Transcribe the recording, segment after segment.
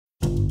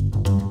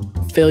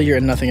Failure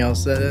and nothing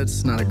else.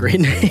 That's not a great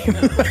name.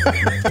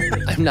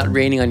 I'm not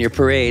raining on your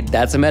parade.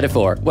 That's a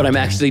metaphor. What I'm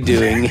actually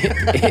doing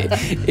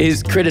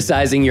is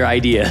criticizing your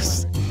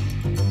ideas.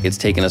 It's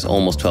taken us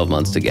almost 12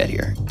 months to get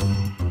here.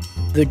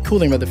 The cool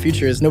thing about the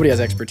future is nobody has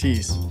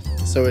expertise.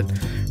 So it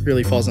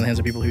really falls in the hands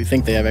of people who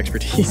think they have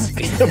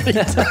expertise. Nobody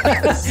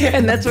does.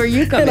 And that's where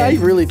you come in. And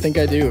I really think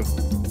I do.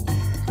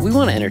 We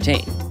want to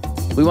entertain.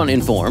 We want to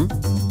inform,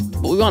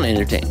 but we want to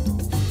entertain.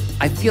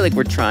 I feel like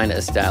we're trying to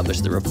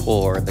establish the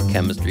rapport, the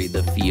chemistry,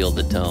 the feel,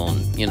 the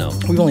tone, you know.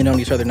 We've only known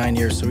each other 9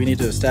 years, so we need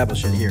to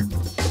establish it here.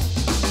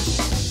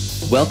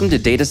 Welcome to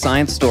Data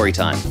Science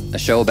Storytime, a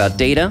show about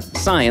data,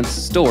 science,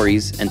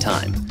 stories, and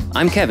time.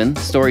 I'm Kevin,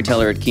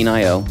 storyteller at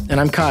Keen.io.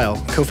 And I'm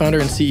Kyle, co-founder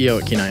and CEO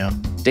at Keen.io.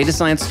 Data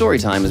Science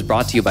Storytime is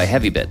brought to you by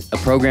HeavyBit, a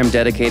program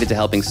dedicated to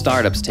helping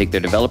startups take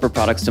their developer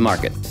products to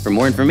market. For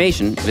more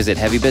information, visit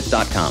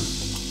heavybit.com.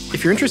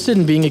 If you're interested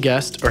in being a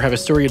guest or have a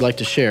story you'd like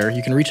to share,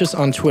 you can reach us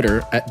on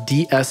Twitter at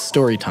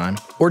dsstorytime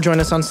or join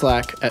us on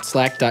Slack at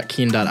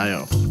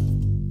slack.keen.io.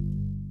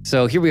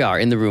 So here we are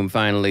in the room.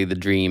 Finally, the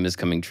dream is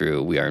coming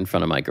true. We are in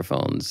front of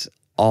microphones.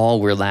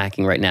 All we're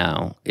lacking right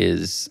now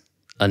is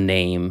a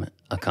name,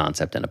 a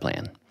concept, and a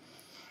plan.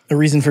 A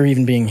reason for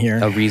even being here.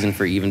 A reason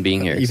for even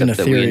being here, Even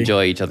except a that we theory.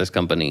 enjoy each other's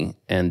company,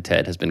 and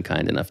Ted has been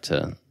kind enough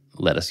to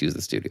let us use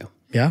the studio.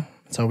 Yeah,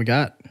 that's all we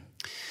got.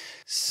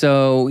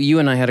 So you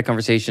and I had a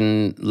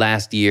conversation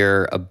last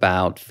year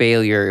about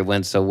failure. It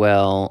went so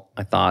well.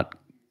 I thought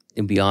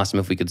it'd be awesome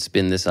if we could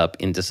spin this up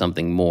into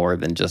something more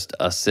than just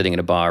us sitting at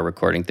a bar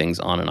recording things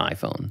on an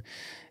iPhone.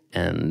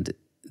 And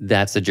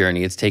that's the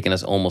journey. It's taken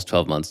us almost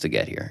 12 months to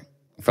get here,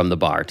 from the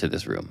bar to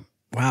this room.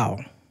 Wow.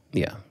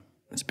 Yeah.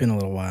 It's been a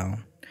little while.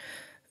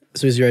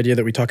 So is your idea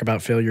that we talk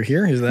about failure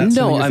here? Is that something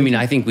No, you're I mean, thinking?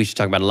 I think we should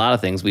talk about a lot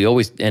of things. We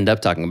always end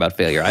up talking about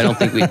failure. I don't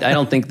think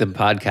the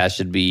podcast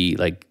should be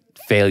like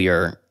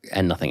failure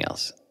and nothing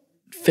else.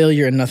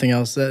 Failure and nothing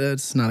else.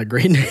 That's not a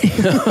great name.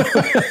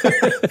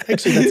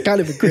 Actually, that's kind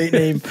of a great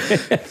name.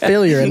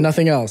 Failure and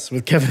nothing else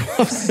with Kevin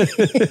Wofsy.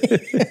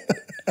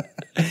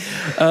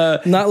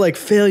 Not like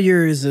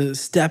failure is a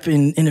step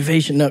in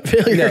innovation. No,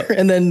 failure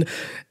and then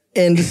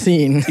end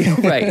scene.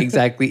 Right,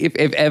 exactly.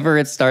 If ever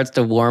it starts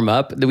to warm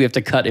up, then we have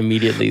to cut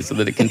immediately so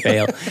that it can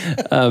fail.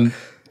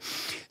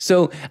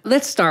 So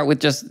let's start with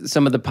just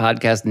some of the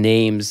podcast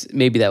names.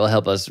 Maybe that will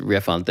help us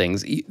riff on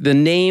things. The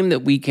name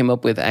that we came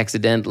up with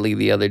accidentally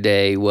the other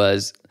day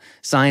was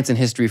Science and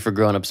History for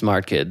Grown-Up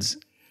Smart Kids.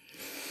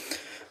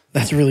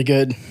 That's really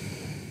good.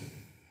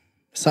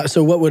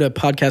 So what would a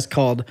podcast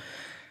called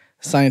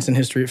Science and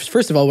History?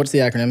 First of all, what's the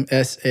acronym?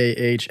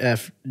 SAHFGUSK.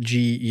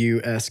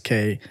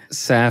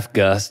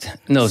 SAFGUSK.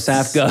 No,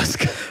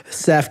 SAFGUSK.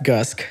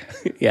 SAFGUSK.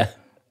 Yeah.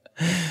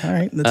 All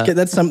right,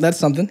 that's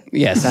something.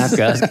 Yeah,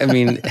 SAFGUSK. I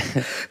mean,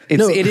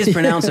 it is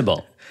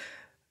pronounceable.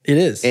 It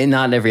is. And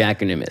not every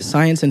acronym is.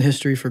 Science and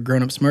History for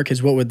Grown-Up Smart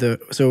Kids. What would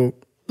so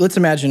let's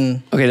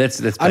imagine. Okay,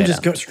 let's play I'm it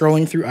just out.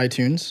 scrolling through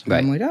iTunes.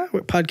 Right. And I'm like,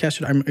 what podcast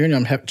should I'm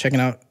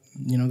checking out,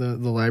 the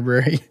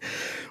library.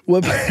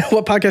 what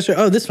podcast should,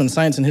 this one,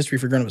 Science and History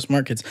for Grown-Up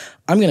Smart Kids.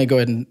 I'm going to go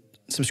ahead and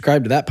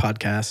subscribe to that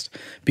podcast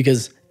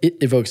because it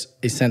evokes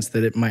a sense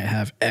that it might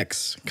have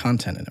X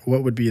content in it.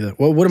 What would be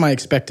what am I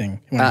expecting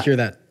when I hear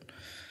that?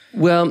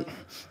 Well,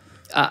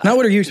 Not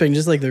what are you expecting,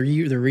 just like the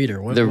reader.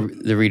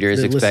 the reader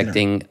is the listener.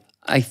 expecting.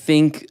 I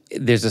think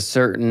there's a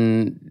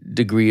certain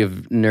degree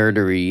of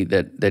nerdery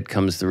that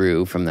comes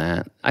through from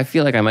that. I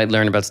feel like I might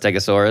learn about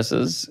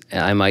stegosauruses.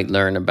 I might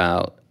learn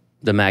about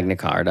the Magna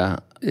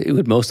Carta. It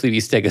would mostly be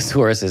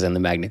stegosauruses and the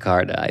Magna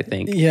Carta, I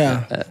think.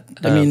 Yeah.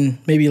 I mean,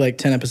 maybe like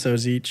 10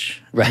 episodes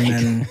each. Right.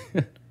 And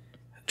then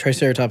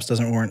Triceratops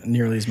doesn't warrant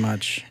nearly as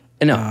much.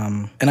 No.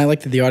 And I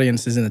like that the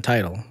audience is in the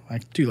title. I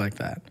do like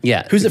that.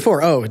 Yeah. Who's it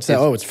for? It's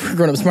for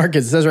grown-up smart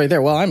kids. It says right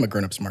there, well, I'm a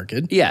grown-up smart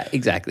kid. Yeah,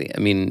 exactly. I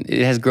mean,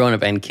 it has grown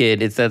up and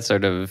kid. It's that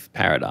sort of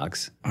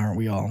paradox. Aren't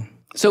we all?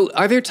 So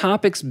are there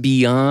topics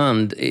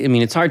beyond, I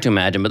mean, it's hard to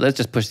imagine, but let's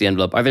just push the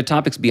envelope. Are there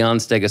topics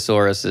beyond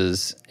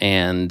stegosauruses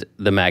and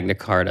the Magna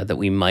Carta that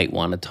we might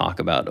want to talk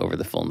about over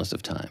the fullness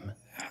of time?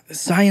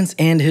 Science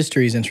and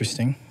history is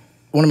interesting.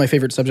 One of my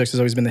favorite subjects has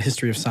always been the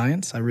history of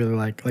science. I really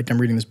like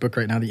I'm reading this book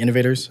right now, The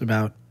Innovators,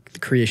 about the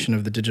creation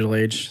of the digital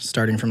age,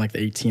 starting from like the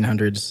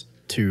 1800s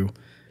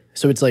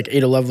so it's like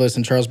Ada Lovelace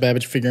and Charles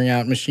Babbage figuring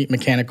out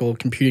mechanical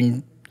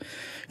computing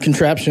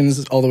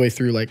contraptions all the way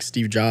through like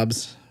Steve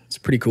Jobs. It's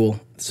pretty cool.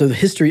 So the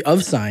history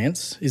of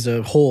science is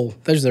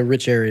there's a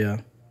rich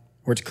area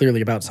where it's clearly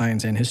about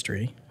science and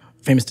history.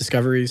 Famous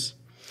discoveries.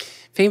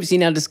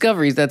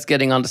 Discoveries, that's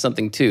getting onto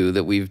something too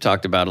that we've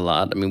talked about a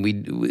lot. I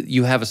mean,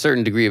 you have a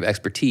certain degree of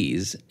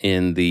expertise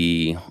in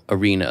the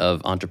arena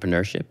of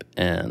entrepreneurship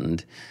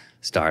and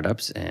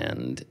startups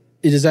and...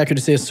 It is accurate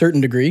to say a certain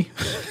degree.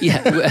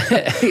 Yeah,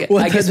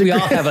 I guess we all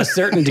have a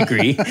certain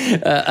degree.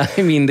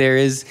 I mean, there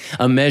is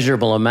a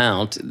measurable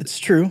amount. It's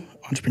true.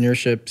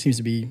 Entrepreneurship seems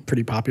to be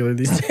pretty popular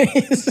these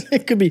days.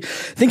 It could be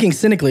thinking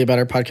cynically about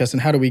our podcast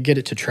and how do we get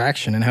it to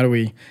traction and how do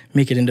we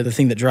make it into the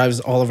thing that drives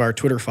all of our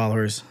Twitter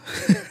followers.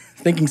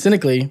 Thinking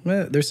cynically,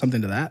 there's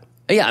something to that.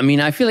 Yeah, I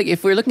mean, I feel like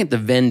if we're looking at the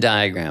Venn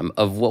diagram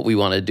of what we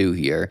want to do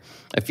here,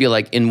 I feel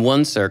like in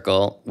one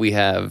circle, we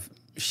have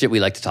shit we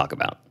like to talk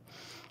about.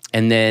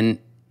 And then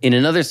in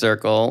another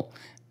circle,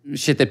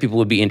 shit that people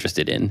would be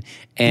interested in.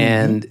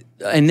 And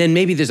then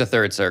maybe there's a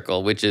third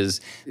circle, which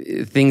is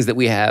things that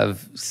we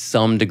have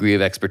some degree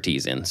of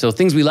expertise in. So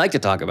things we like to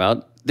talk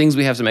about, things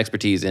we have some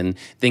expertise in,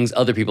 things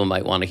other people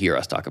might want to hear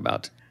us talk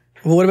about.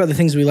 Well, what about the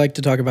things we like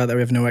to talk about that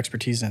we have no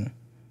expertise in?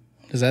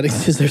 Is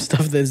there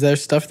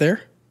stuff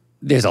there?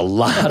 There's a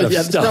lot of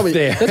stuff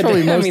there. That's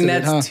probably most of it,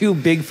 that's too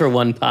big for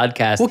one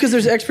podcast. Well, because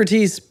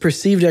there's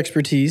perceived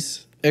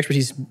expertise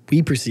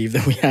we perceive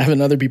that we have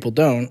and other people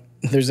don't.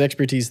 There's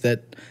expertise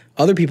that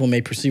other people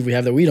may perceive we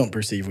have that we don't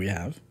perceive we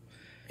have.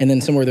 And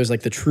then somewhere there's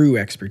like the true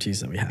expertise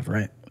that we have,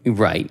 right?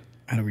 Right.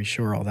 How do we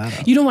shore all that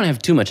up? You don't want to have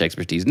too much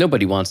expertise.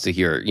 Nobody wants to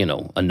hear,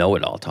 a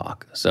know-it-all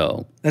talk.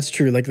 So that's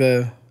true. Like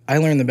I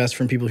learn the best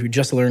from people who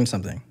just learned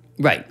something.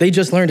 Right. They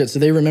just learned it, so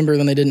they remember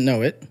when they didn't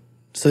know it.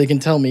 So they can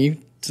tell me,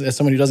 as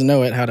someone who doesn't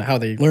know it, how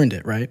they learned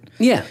it, right?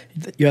 Yeah.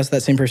 You ask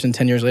that same person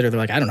 10 years later, they're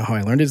like, I don't know how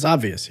I learned it. It's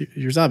obvious.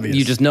 Yours obvious.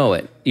 You just know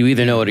it. You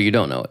either know it or you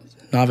don't know it.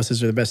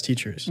 Novices are the best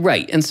teachers.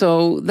 Right. And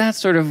so that's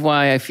sort of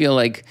why I feel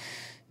like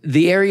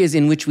the areas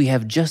in which we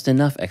have just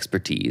enough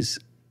expertise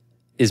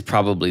is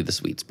probably the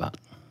sweet spot.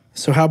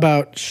 So how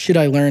about Shit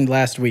I Learned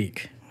Last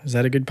Week? Is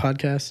that a good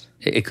podcast?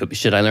 It could be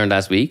Shit I Learned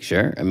Last Week,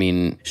 sure. I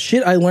mean...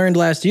 Shit I Learned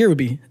Last Year would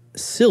be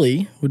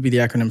SILLY, would be the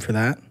acronym for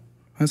that.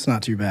 That's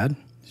not too bad.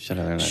 Shit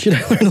I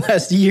Learned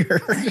Last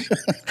Year.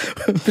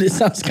 But it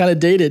sounds kind of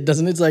dated,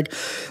 doesn't it? It's like,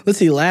 let's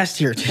see, last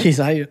year. Jeez,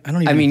 I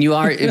don't even... I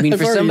mean,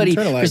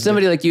 for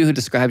somebody like you who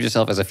describes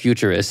yourself as a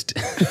futurist,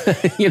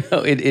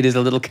 it is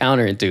a little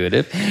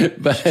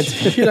counterintuitive. But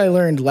Shit I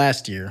learned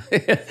last year.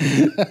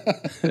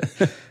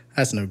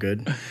 That's no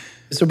good.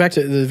 So back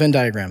to the Venn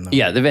diagram, though.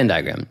 Yeah, the Venn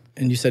diagram.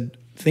 And you said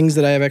things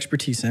that I have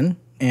expertise in,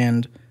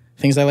 and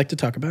things I like to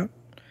talk about,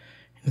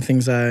 and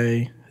things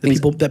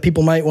that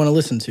people might want to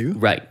listen to.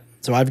 Right.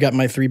 So I've got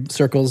my 3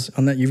 circles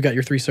on that. You've got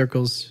your 3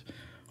 circles.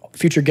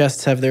 Future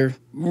guests have their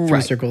 3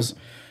 circles.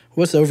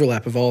 What's the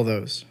overlap of all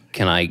those?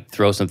 Can I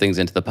throw some things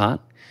into the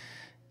pot?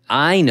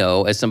 I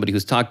know, as somebody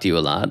who's talked to you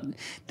a lot,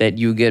 that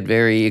you get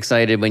very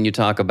excited when you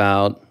talk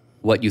about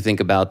what you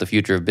think about the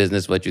future of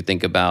business, what you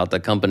think about the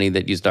company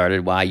that you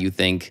started, why you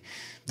think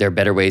there are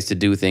better ways to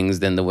do things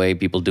than the way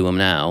people do them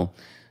now.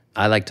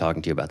 I like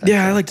talking to you about that.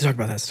 Yeah, I like to talk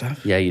about that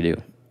stuff. Yeah, you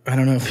do. I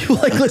don't know if people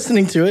like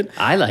listening to it.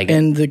 I like it.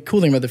 And the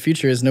cool thing about the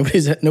future is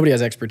nobody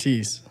has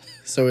expertise.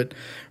 So it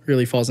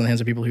really falls in the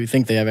hands of people who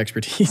think they have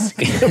expertise.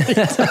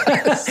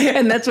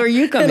 And that's where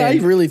you come in.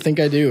 And I really think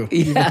I do.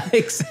 Yeah,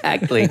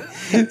 exactly.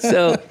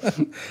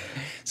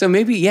 So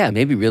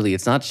maybe really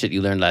it's not shit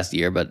you learned last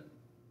year, but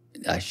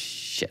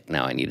shit,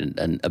 now I need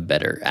a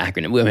better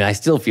acronym. I mean, I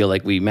still feel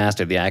like we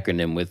mastered the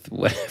acronym with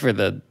whatever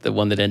the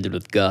one that ended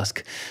with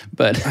Gusk,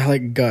 but I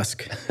like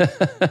Gusk.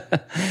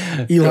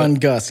 Elon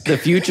Gusk. The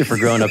future for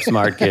grown-up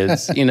smart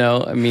kids,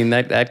 I mean,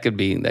 that could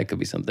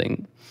be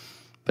something,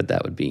 but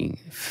that would be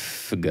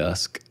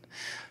Gusk.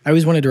 I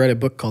always wanted to write a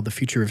book called The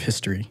Future of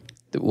History.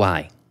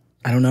 Why?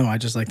 I don't know. I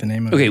just like the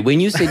name of it. Okay,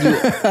 when you said you...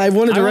 I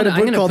wanted to write a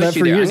book called that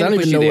for years. I don't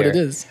even know what it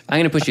is. I'm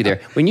going to push you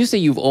there. When you say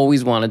you've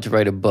always wanted to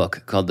write a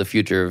book called The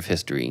Future of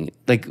History,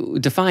 like,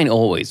 define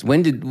always.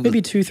 When did...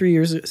 Maybe 2-3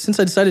 years. Since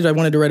I decided I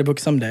wanted to write a book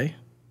someday.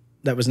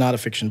 That was not a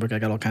fiction book. I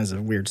got all kinds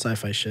of weird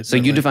sci-fi shit. So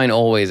you define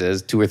always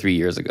as 2 or 3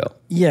 years ago?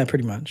 Yeah,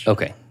 pretty much.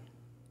 Okay.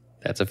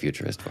 That's a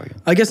futurist for you.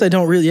 I guess I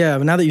don't really... Yeah,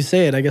 but now that you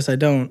say it, I guess I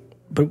don't.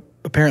 But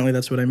apparently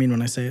that's what I mean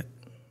when I say it.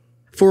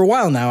 For a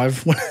while now,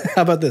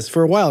 how about this?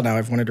 For a while now,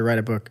 I've wanted to write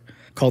a book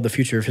called The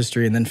Future of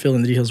History and then fill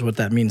in the details of what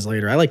that means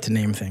later. I like to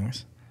name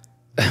things.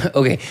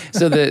 Okay,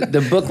 so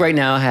the book right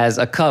now has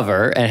a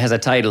cover and has a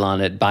title on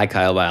it by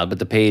Kyle Wild, but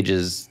the page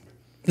is...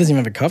 It doesn't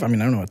even have a cover. I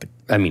mean, I don't know what the...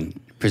 I mean,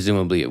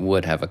 presumably it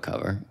would have a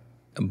cover.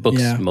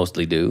 Books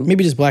mostly do.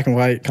 Maybe just black and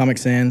white, Comic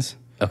Sans.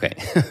 Okay.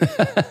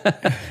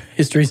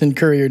 Histories in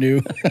Courier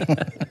New.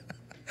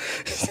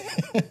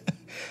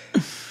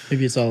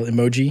 Maybe it's all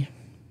emoji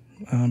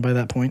by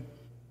that point.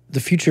 The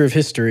Future of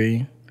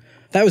History,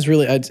 that was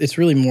really... It's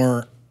really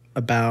more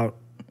about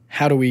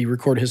how do we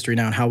record history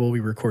now and how will we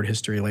record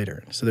history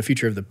later. So the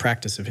future of the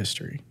practice of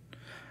history.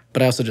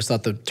 But I also just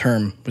thought the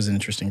term was an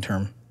interesting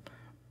term.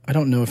 I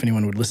don't know if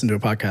anyone would listen to a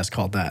podcast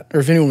called that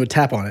or if anyone would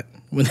tap on it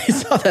when they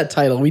saw that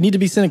title. We need to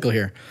be cynical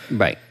here.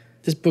 Right.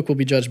 This book will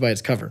be judged by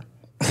its cover.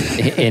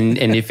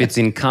 and if it's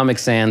in Comic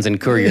Sans and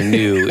Courier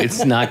New,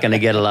 it's not going to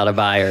get a lot of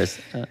buyers.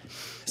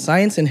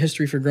 Science and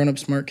history for grown-up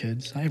smart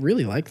kids. I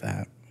really like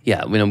that.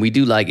 Yeah, we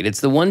do like it.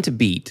 It's the one to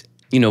beat.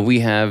 We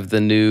have the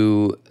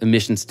new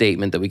mission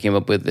statement that we came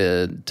up with,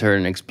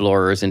 turn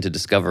explorers into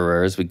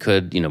discoverers. We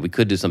could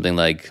do something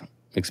like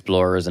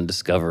explorers and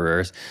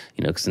discoverers,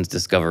 since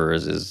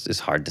discoverers is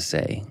hard to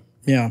say.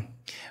 Yeah.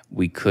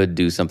 We could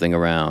do something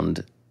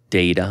around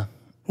data.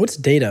 What's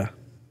data?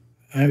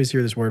 I always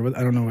hear this word.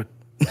 I don't know what.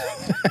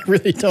 I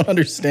really don't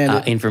understand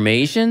it.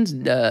 Informations,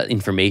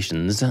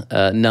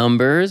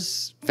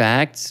 numbers,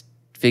 facts,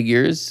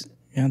 figures.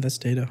 Yeah, that's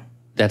data.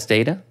 That's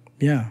data?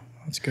 Yeah.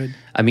 That's good.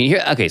 I mean,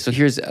 so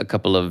here's a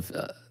couple of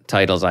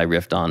titles I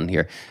riffed on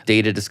here.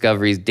 Data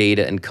Discoveries,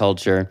 Data and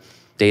Culture,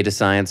 Data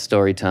Science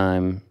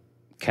Storytime,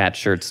 Cat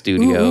Shirt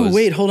Studios. Ooh,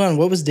 wait, hold on.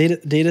 What was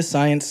Data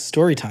Science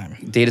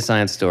Storytime? Data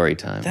Science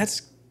Storytime.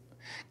 That's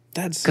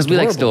because we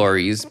like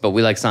stories, but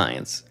we like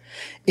science.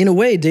 In a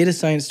way, Data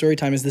Science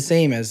Storytime is the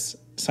same as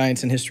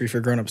Science and History for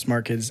grown-up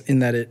smart kids in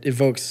that it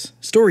evokes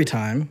story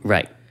time.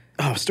 Right.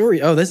 Oh,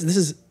 story. Oh, this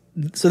is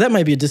so that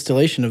might be a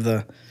distillation of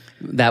the.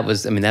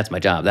 That's my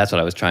job. That's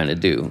what I was trying to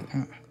do.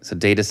 So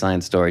Data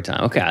Science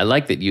Storytime. Okay, I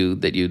like that you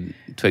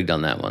twigged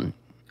on that one.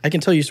 I can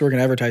tell you used to work in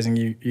advertising.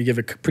 You give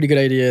a pretty good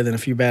idea, then a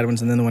few bad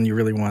ones, and then the one you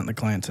really want the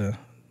client to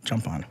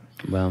jump on.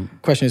 Well,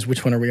 question is,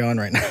 which one are we on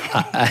right now?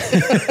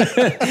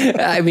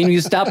 I mean,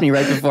 you stopped me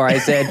right before I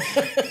said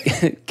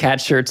Cat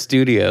Shirt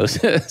Studios.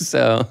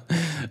 So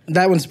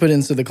that one's put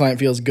in so the client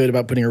feels good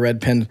about putting a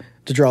red pen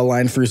to draw a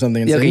line through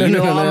something. And yeah, say, okay,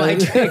 all my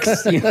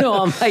tricks. You know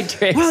all my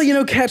tricks.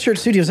 Well, Cat Shirt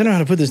Studios. I don't know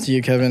how to put this to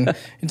you, Kevin.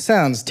 It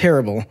sounds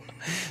terrible.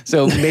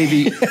 So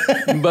maybe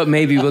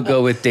we'll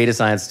go with Data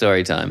Science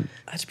Storytime.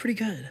 That's pretty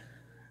good.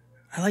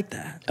 I like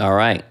that. All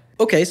right.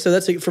 Okay, so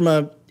that's from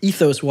a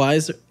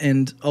ethos-wise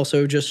and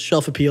also just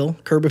shelf appeal,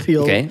 curb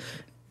appeal. Okay.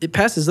 It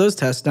passes those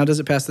tests. Now, does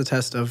it pass the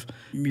test of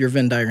your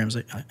Venn diagrams?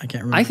 I can't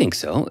remember. I think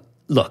so.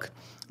 Look,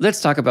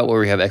 let's talk about where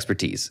we have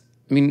expertise.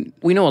 I mean,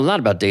 we know a lot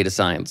about data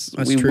science.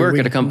 That's we true. work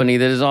at a company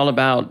that is all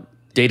about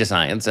data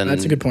science. And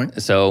that's a good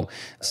point. So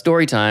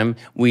Storytime,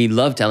 we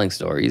love telling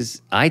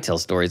stories. I tell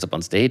stories up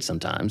on stage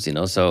sometimes,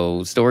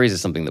 so stories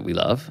is something that we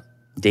love.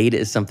 Data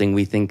is something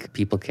we think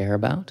people care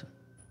about.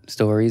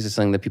 Stories is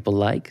something that people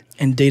like.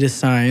 And data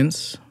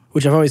science,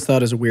 which I've always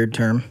thought is a weird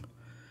term.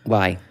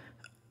 Why?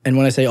 And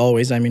when I say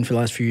always, I mean for the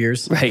last few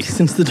years. Right.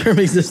 Since the term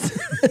exists.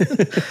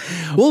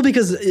 Well,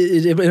 because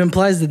it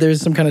implies that there's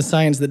some kind of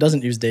science that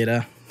doesn't use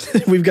data.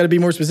 We've got to be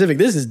more specific.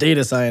 This is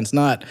data science,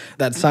 not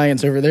that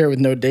science over there with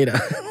no data.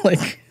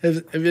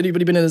 Have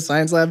anybody been in a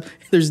science lab?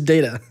 There's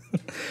data.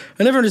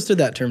 I never understood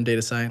that term,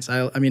 data science.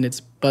 I mean, it's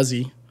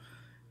buzzy.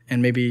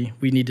 And maybe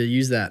we need to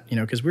use that,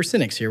 because we're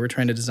cynics here. We're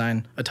trying to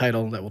design a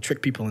title that will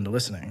trick people into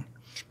listening.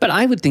 But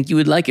I would think you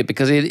would like it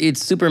because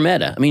it's super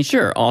meta. I mean,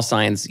 sure, all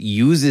science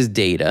uses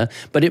data,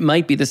 but it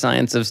might be the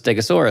science of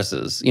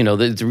stegosauruses.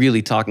 That it's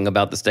really talking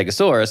about the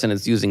stegosaurus and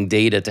it's using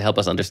data to help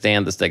us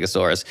understand the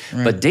stegosaurus.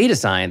 Right. But data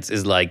science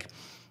is like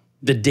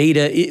the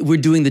data,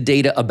 we're doing the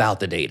data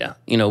about the data.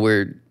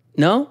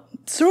 No?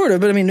 Sort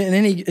of, but I mean, in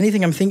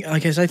anything I'm thinking,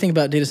 as I think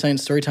about Data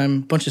Science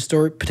Storytime, a bunch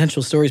of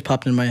potential stories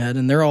popped in my head,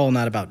 and they're all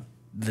not about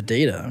the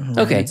data. Right?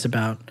 Okay. It's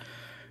about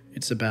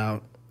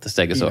the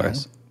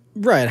stegosaurus.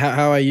 Right.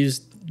 How I use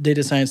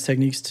data science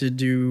techniques to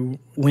do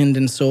wind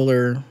and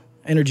solar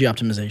energy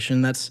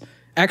optimization. That's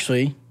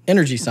actually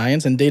energy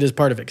science, and data is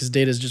part of it because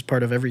data is just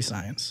part of every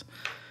science.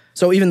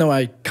 So even though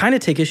I kind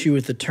of take issue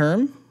with the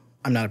term,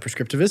 I'm not a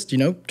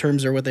prescriptivist.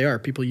 Terms are what they are.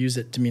 People use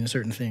it to mean a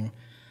certain thing.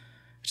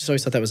 I just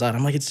always thought that was odd.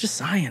 I'm like, it's just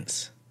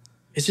science.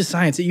 It's just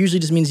science. It usually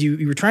just means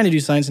you were trying to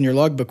do science and your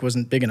logbook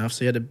wasn't big enough,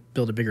 so you had to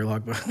build a bigger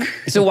logbook.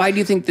 So why do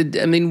you think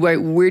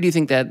where do you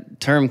think that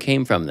term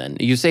came from then?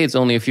 You say it's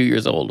only a few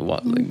years old.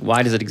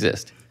 Why does it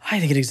exist? I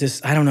think it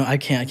exists. I don't know. I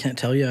can't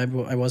tell you.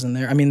 I wasn't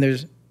there. I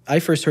mean, I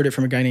first heard it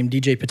from a guy named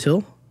DJ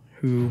Patil,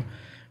 who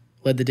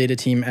led the data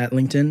team at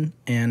LinkedIn,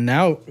 and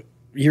now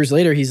years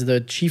later, he's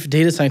the chief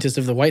data scientist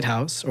of the White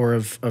House or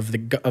of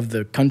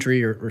the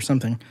country or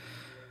something.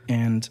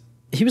 And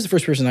he was the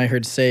first person I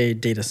heard say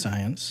data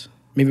science.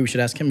 Maybe we should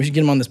ask him. We should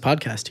get him on this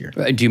podcast here.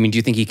 Do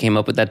you think he came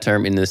up with that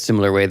term in a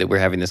similar way that we're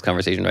having this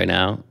conversation right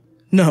now?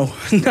 No,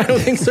 I don't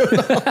think so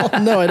at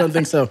all. No, I don't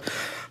think so.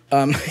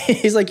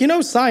 He's like,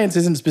 science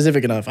isn't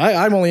specific enough.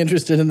 I'm only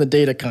interested in the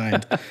data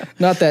kind,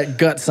 not that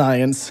gut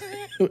science,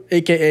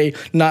 AKA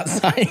not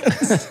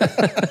science.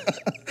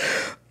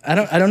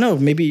 I don't know.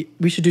 Maybe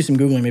we should do some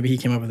Googling. Maybe he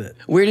came up with it.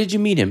 Where did you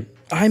meet him?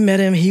 I met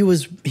him. He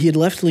had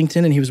left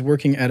LinkedIn and he was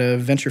working at a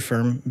venture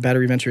firm,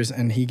 Battery Ventures,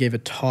 and he gave a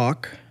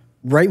talk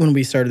right when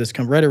we started this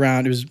company, right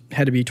around,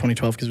 had to be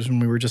 2012 because it was when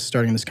we were just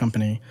starting this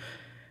company.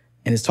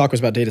 And his talk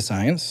was about data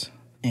science.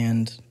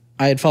 And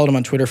I had followed him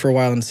on Twitter for a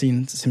while and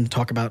seen him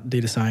talk about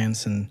data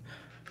science. And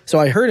so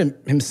I heard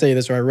him say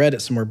this, or I read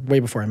it somewhere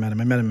way before I met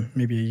him. I met him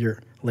maybe a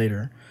year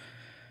later.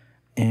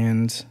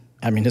 And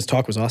I mean, his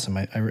talk was awesome.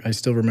 I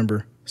still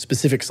remember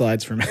specific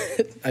slides from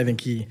it.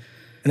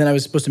 And then I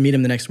was supposed to meet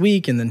him the next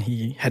week, and then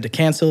he had to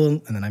cancel.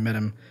 And then I met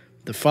him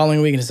the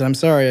following week, and he said, "I'm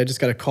sorry, I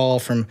just got a call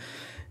from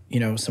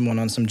someone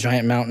on some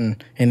giant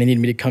mountain, and they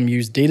needed me to come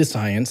use data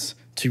science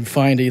to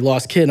find a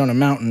lost kid on a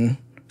mountain.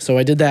 So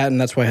I did that, and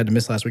that's why I had to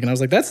miss last week." And I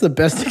was like, that's the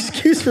best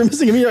excuse for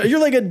missing him. You're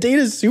like a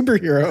data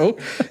superhero.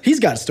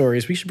 He's got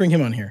stories. We should bring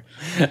him on here.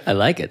 I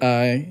like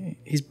it.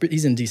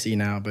 He's in D.C.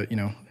 now, but,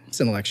 it's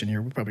an election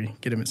year. We'll probably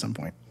get him at some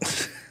point.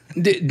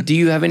 Do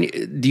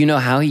you know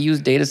how he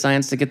used data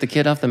science to get the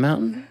kid off the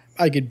mountain?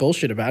 I could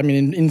bullshit about it. I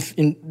mean,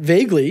 in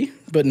vaguely,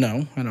 but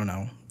no, I don't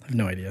know. I have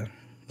no idea.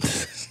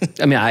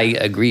 I mean, I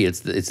agree. It's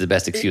the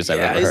best excuse I've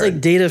ever heard. It's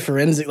like data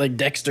forensic, like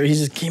Dexter. He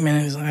just came in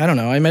and he's like, I don't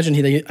know. I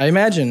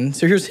imagine.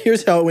 So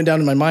here's how it went down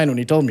in my mind when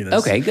he told me this.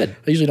 Okay, good.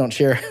 I usually don't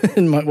share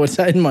what's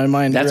in my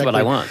mind. That's directly. what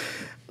I want.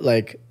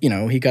 Like,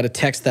 he got a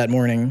text that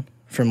morning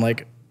from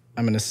like,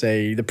 I'm going to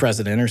say the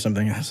president or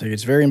something. I say,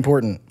 it's very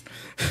important.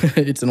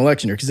 It's an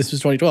election year because this was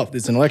 2012.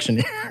 It's an election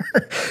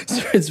year.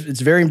 So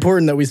it's very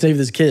important that we save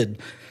this kid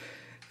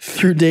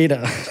through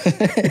data.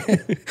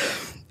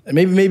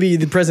 Maybe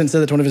the president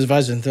said that to one of his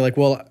advisors, and they're like,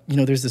 well,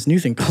 there's this new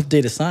thing called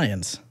data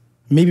science.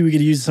 Maybe we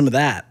could use some of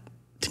that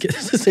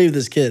to save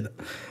this kid.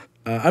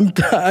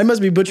 I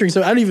must be butchering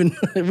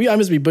I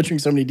must be butchering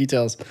so many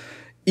details,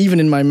 even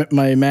in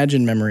my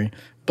imagined memory.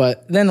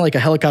 But then like a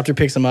helicopter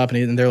picks him up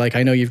and they're like,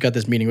 I know you've got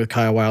this meeting with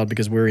Kyle Wild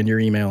because we're in your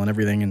email and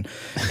everything. And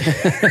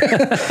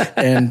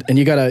and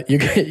you gotta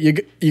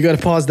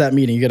pause that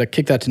meeting. You gotta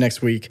kick that to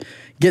next week.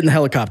 Get in the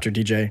helicopter,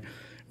 DJ.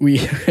 We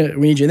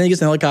need you. And then he gets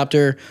in the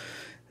helicopter.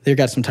 They've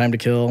got some time to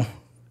kill.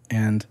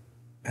 And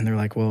they're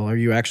like, well, are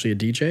you actually a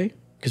DJ?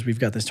 Because we've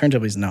got this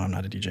turntable. He's, no, I'm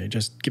not a DJ.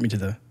 Just give me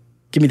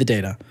the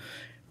data.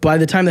 By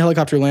the time the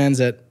helicopter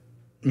lands at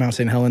Mount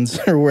St. Helens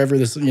or wherever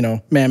this,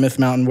 Mammoth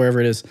Mountain,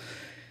 wherever it is,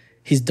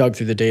 he's dug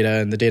through the data,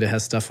 and the data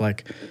has stuff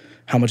like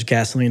how much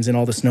gasoline's in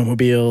all the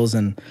snowmobiles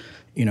and,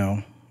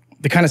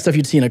 the kind of stuff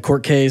you'd see in a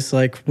court case,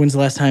 like when's the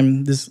last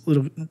time this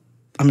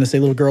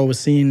little girl was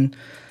seen,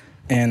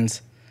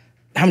 and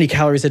how many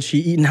calories had she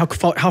eaten, how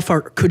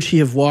far could she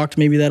have walked?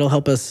 Maybe that'll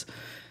help us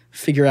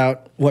figure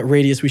out what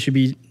radius we should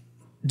be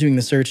doing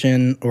the search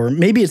in, or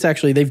maybe they've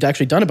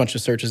actually done a bunch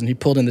of searches, and he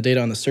pulled in the data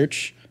on the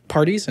search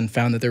parties and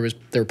found that there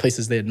were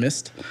places they had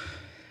missed.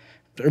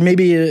 Or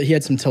maybe he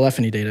had some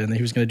telephony data and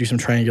he was going to do some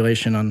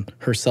triangulation on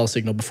her cell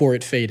signal before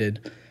it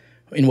faded.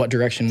 In what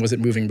direction was it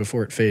moving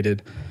before it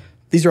faded?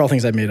 These are all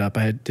things I made up.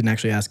 I didn't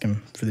actually ask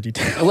him for the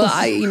details. Well,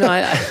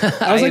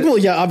 I was like, well,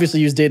 yeah, obviously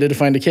use data to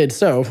find a kid.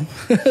 So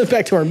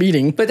back to our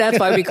meeting. But that's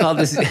why we call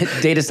this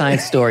Data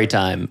Science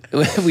Storytime.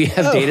 We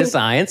have data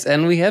science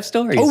and we have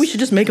stories. Oh, we should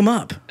just make them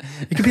up.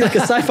 It could be like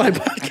a sci-fi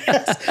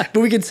podcast,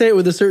 but we could say it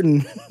with a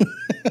certain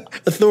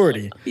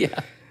authority. Yeah.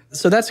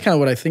 So that's kind of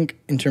what I think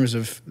in terms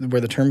of where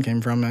the term came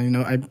from.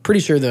 I'm pretty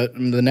sure that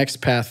the next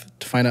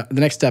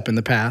step in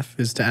the path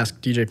is to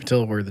ask DJ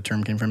Patil where the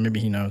term came from. Maybe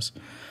he knows.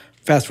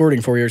 Fast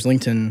forwarding 4 years,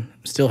 LinkedIn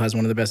still has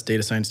one of the best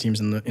data science teams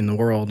in the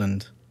world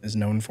and is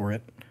known for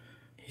it.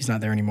 He's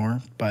not there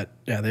anymore, but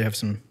yeah, they have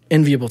some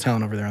enviable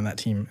talent over there on that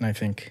team.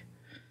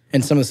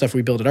 And some of the stuff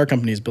we build at our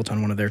company is built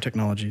on one of their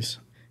technologies.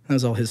 That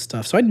was all his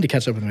stuff. So I need to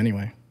catch up with him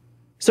anyway.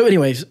 So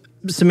anyways,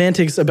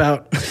 semantics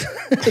about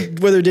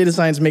whether data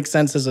science makes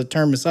sense as a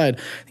term aside,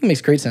 I think it makes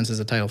great sense as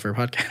a title for a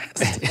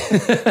podcast.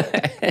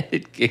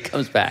 it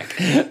comes back.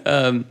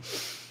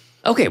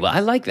 Okay, well, I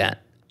like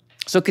that.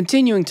 So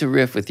continuing to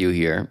riff with you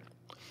here,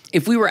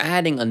 if we were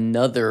adding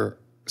another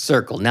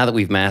circle, now that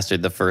we've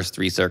mastered the first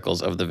 3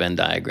 circles of the Venn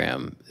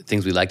diagram,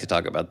 things we like to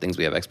talk about, things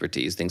we have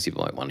expertise, things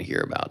people might want to hear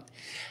about,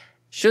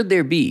 should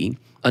there be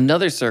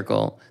another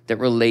circle that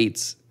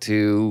relates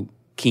to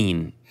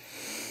Keen?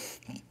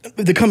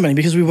 The company,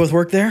 because we both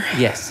work there?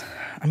 Yes.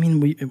 I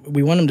mean,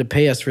 we want them to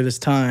pay us for this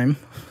time.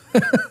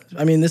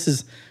 I mean,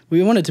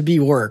 we want it to be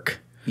work.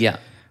 Yeah.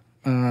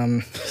 We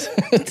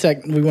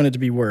want it to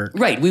be work.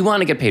 Right. We want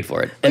to get paid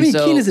for it.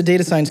 Keen is a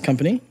data science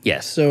company.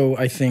 Yes. So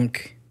I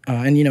think,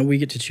 we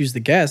get to choose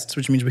the guests,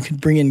 which means we could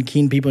bring in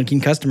Keen people and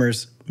Keen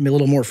customers a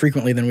little more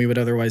frequently than we would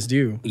otherwise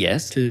do.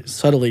 Yes. To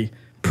subtly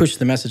push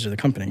the message of the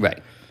company.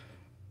 Right.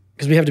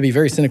 Because we have to be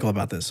very cynical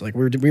about this. Like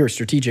we are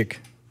strategic,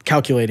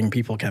 calculating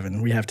people,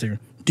 Kevin. We have to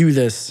do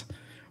this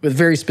with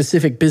very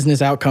specific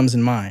business outcomes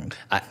in mind.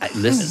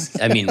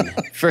 Listen, I mean,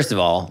 first of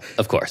all,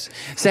 of course.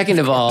 Second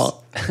of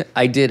all,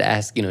 I did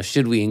ask,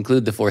 should we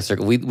include the 4th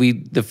circle?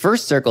 The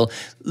first circle,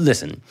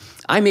 listen,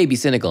 I may be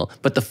cynical,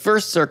 but the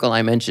first circle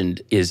I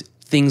mentioned is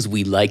things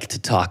we like to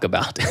talk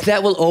about.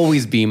 That will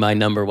always be my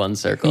number 1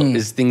 circle,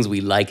 is things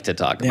we like to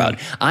talk about.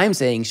 I'm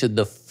saying, should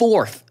the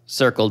 4th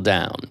circle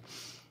down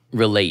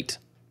relate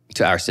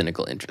to our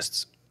cynical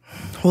interests?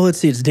 Well, let's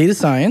see. It's data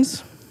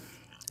science.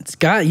 It's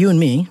got you and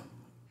me,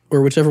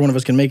 or whichever one of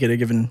us can make it a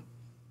given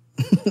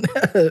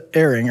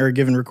airing or a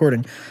given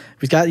recording.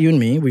 We've got you and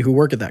me, who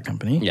work at that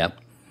company. Yep.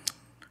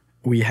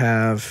 We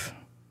have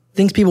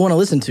things people want to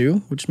listen to,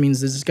 which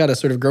means it's got a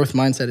sort of growth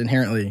mindset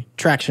inherently.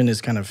 Traction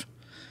is kind of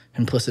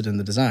implicit in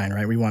the design,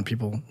 right? We want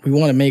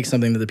to make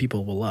something that the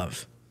people will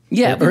love.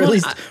 Yeah. Or at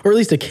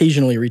least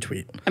occasionally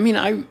retweet. I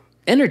mean,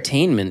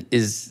 entertainment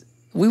is,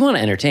 we want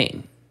to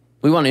entertain.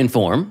 We want to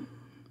inform,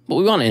 but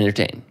we want to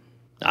entertain.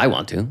 I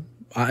want to.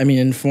 I mean,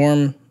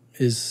 inform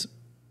is,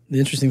 the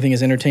interesting thing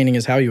is entertaining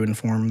is how you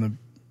inform. The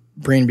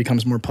brain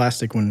becomes more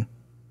plastic when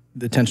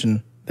the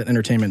attention that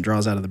entertainment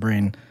draws out of the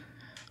brain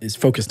is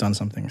focused on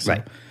something. So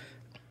right.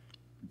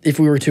 If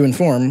we were to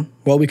inform,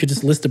 well, we could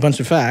just list a bunch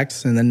of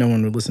facts and then no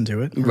one would listen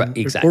to it. Right,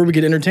 exactly. Or we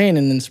could entertain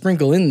and then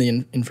sprinkle in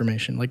the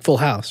information, like Full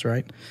House,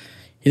 right?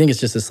 You think it's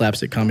just a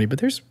slapstick comedy, but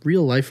there's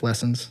real life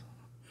lessons,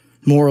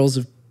 morals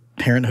of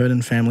parenthood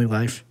and family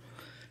life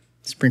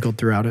sprinkled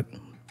throughout it.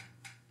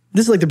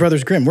 This is like the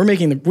Brothers Grimm. We're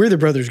the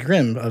Brothers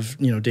Grimm of,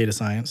 data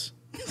science.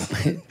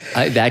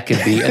 That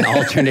could be an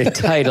alternate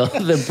title,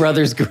 the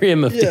Brothers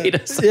Grimm of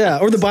data science. Yeah,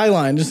 or the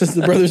byline, just as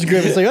the Brothers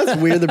Grimm. It's like, that's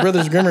weird. The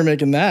Brothers Grimm are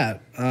making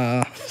that.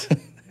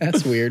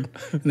 That's weird.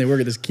 And they work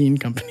at this Keen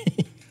company.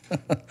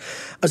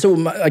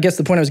 So I guess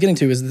the point I was getting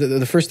to is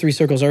the first three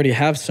circles already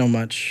have so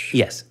much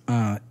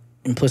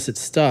implicit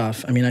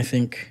stuff. I mean, I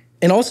think,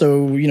 and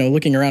also,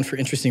 looking around for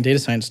interesting data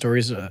science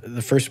stories,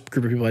 the first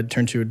group of people I'd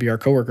turn to would be our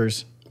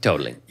coworkers.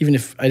 Totally. Even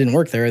if I didn't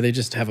work there, they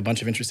just have a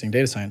bunch of interesting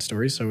data science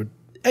stories. So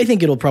I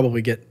think it'll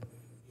probably get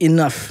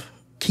enough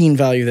Keen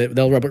value that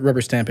they'll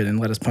rubber stamp it and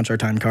let us punch our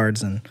time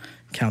cards and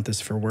count this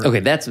for work.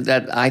 Okay,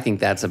 I think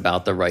that's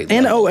about the right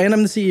and level. And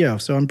I'm the CEO,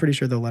 so I'm pretty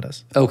sure they'll let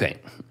us. Okay.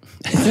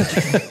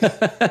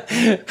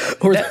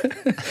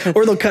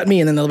 or they'll cut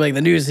me and then they'll be like,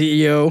 the new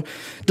CEO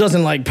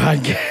doesn't like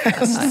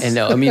podcasts. I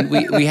know. I mean,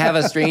 we have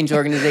a strange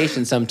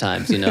organization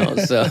sometimes,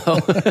 so.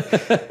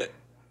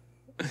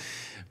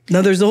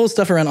 No, there's the whole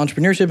stuff around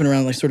entrepreneurship and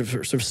around like sort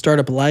of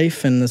startup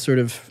life and the sort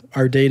of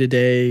our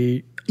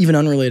day-to-day, even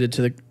unrelated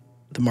to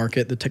the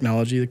market, the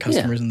technology, the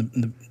customers, and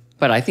the.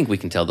 But I think we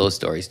can tell those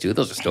stories too.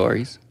 Those are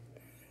stories.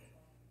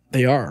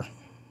 They are.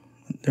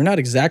 They're not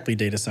exactly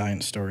data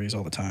science stories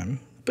all the time,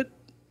 but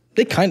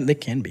they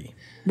can be.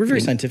 We're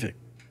very scientific.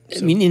 So.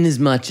 I mean, in as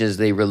much as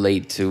they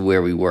relate to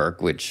where we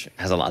work, which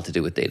has a lot to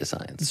do with data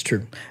science. It's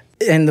true.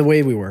 And the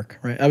way we work,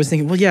 right? I was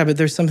thinking, well, yeah, but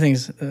there's some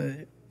things,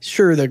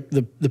 sure,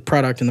 the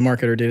product and the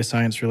market are data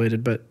science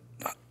related, but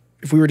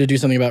if we were to do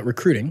something about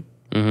recruiting,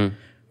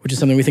 which is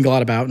something we think a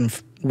lot about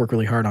and work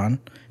really hard on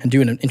and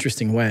do in an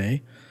interesting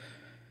way,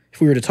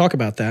 if we were to talk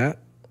about that,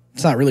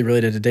 it's not really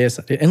related to data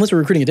science, unless we're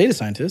recruiting a data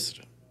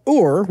scientist,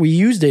 or we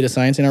use data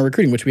science in our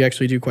recruiting, which we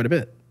actually do quite a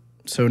bit.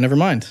 So never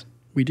mind,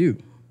 we do.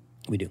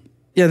 We do.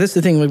 Yeah, that's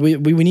the thing. We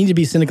need to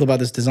be cynical about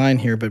this design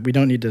here, but we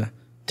don't need to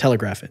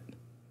telegraph it.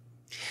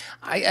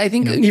 I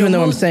think even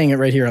though I'm saying it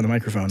right here on the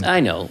microphone. I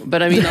know,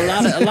 but I mean,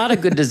 a lot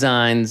of good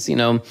designs.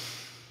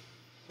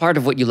 Part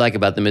of what you like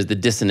about them is the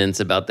dissonance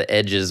about the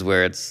edges,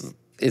 where it's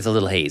a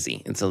little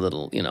hazy. It's a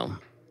little,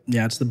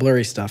 Yeah, it's the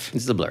blurry stuff.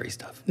 It's the blurry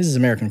stuff. This is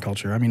American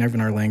culture. I mean,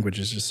 even our language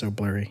is just so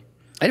blurry.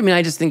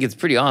 I just think it's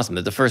pretty awesome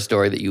that the first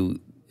story that you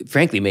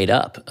frankly made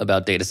up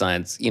about data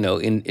science,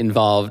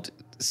 involved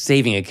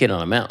saving a kid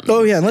on a mountain.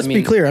 Oh yeah, and let's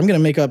be clear. I'm going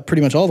to make up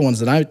pretty much all the ones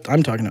that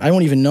I'm talking about. I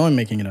won't even know I'm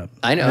making it up.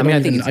 I know. I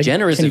think it's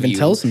generous of you. I can't even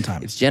tell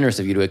sometimes. It's generous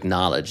of you to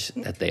acknowledge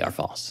that they are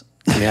false.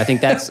 I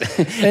think that's...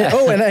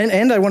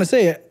 and I want to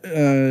say,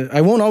 I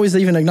won't always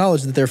even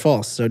acknowledge that they're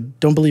false, so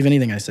don't believe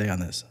anything I say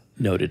on this.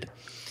 Noted.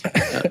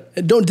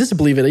 Don't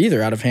disbelieve it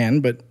either out of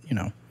hand, but, you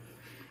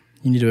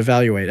need to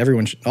evaluate.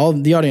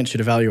 The audience should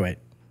evaluate.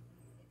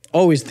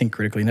 Always think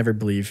critically, never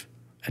believe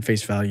at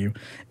face value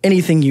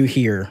anything you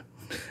hear,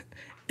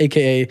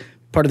 AKA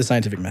part of the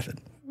scientific method.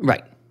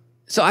 Right.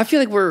 So I feel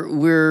like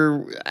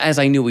we're as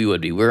I knew we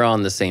would be, we're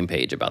on the same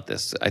page about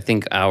this. I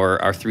think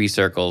our three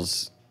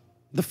circles,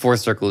 the fourth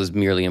circle is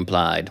merely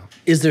implied.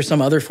 Is there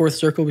some other fourth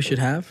circle we should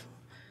have?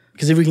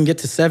 Because if we can get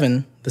to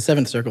 7, the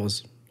seventh circle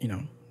is,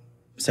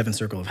 seventh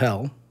circle of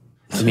hell.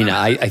 I mean,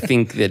 I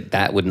think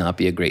that would not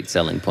be a great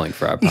selling point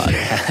for our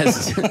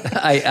podcast.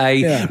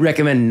 I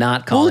recommend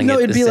not calling it.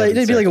 It'd be like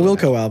a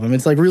Wilco album.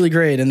 It's like really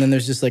great, and then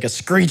there's just like a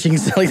screeching,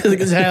 like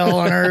this hell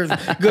on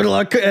earth. Good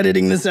luck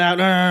editing this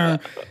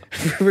out.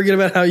 Forget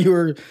about how you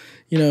were,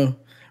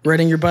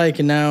 riding your bike,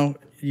 and now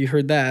you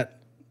heard that.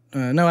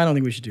 No, I don't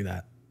think we should do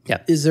that.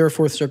 Yeah. Is there a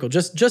fourth circle?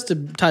 Just to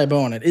tie a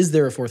bow on it, is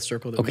there a fourth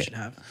circle that we should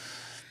have?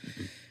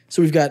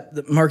 So we've got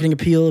the marketing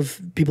appeal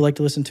of people like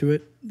to listen to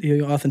it,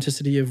 the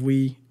authenticity of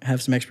we have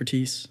some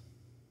expertise,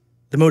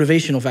 the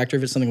motivational factor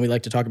if it's something we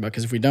like to talk about,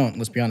 because if we don't,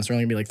 let's be honest, there are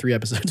only going to be like 3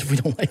 episodes if we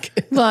don't like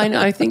it. Well,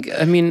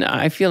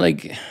 I feel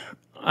like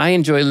I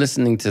enjoy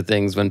listening to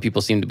things when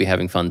people seem to be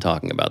having fun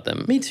talking about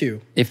them. Me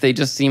too. If they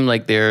just seem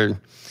like they're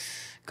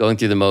going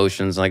through the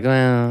motions, like,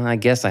 well, I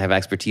guess I have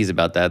expertise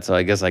about that, so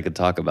I guess I could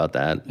talk about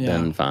that,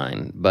 then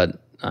fine.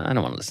 But I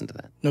don't want to listen to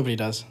that. Nobody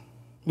does.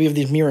 We have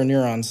these mirror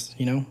neurons,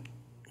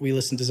 We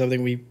listen to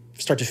something, we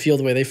start to feel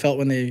the way they felt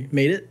when they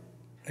made it.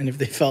 And if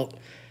they felt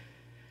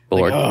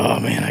bored, like, oh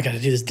man, I got to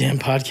do this damn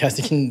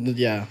podcast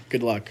again.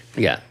 Good luck.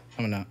 Yeah.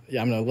 I'm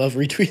gonna love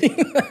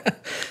retweeting.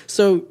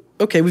 So,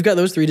 okay, we've got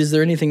those 3. Is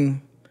there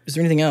anything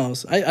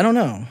else? I don't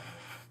know.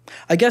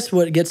 I guess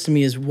what gets to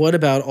me is what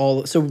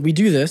about so we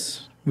do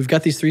this, we've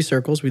got these 3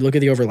 circles, we look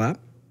at the overlap,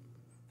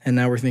 and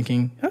now we're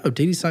thinking,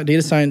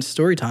 data science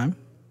story time.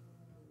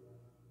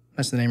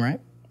 That's the name, right?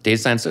 Data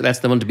science, that's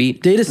the one to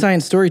beat. Data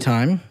science story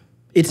time.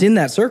 It's in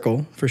that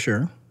circle, for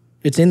sure.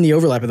 It's in the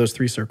overlap of those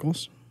 3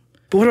 circles.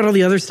 But what about all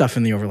the other stuff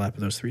in the overlap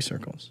of those 3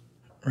 circles,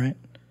 right?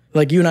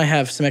 Like you and I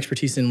have some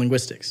expertise in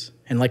linguistics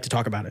and like to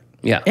talk about it.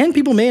 Yeah. And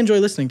people may enjoy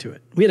listening to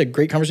it. We had a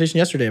great conversation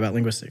yesterday about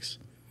linguistics,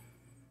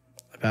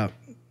 about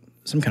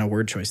some kind of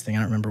word choice thing. I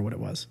don't remember what it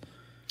was.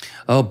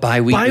 Oh,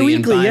 bi-weekly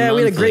and Bi-weekly, yeah,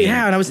 we had a great bi-monthly.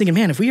 how. And I was thinking,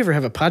 man, if we ever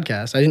have a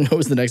podcast, I didn't know it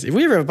was the next. If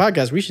we ever have a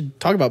podcast, we should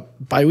talk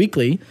about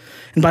bi-weekly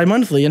and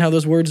bi-monthly and how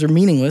those words are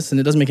meaningless and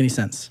it doesn't make any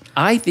sense.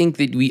 I think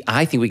we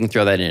can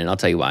throw that in, and I'll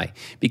tell you why.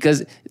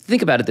 Because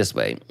think about it this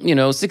way.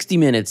 60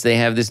 Minutes, they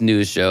have this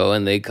news show,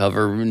 and they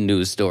cover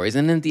news stories.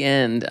 And at the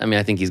end, I mean,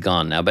 I think he's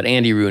gone now, but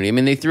Andy Rooney, I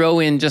mean, they throw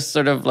in just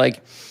sort of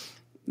like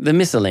the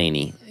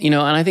miscellany, and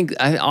I think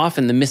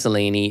often the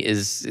miscellany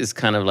is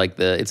kind of like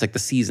it's like the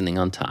seasoning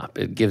on top.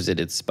 It gives it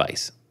its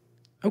spice.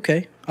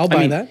 Okay, I'll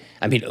buy that.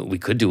 I mean, we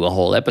could do a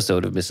whole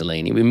episode of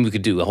miscellany. I mean, we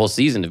could do a whole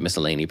season of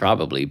miscellany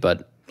probably,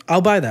 but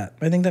I'll buy that.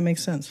 I think that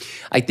makes sense.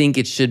 I think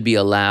it should be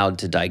allowed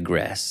to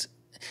digress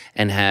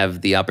and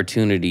have the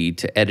opportunity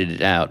to edit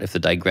it out if the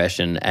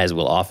digression, as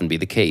will often be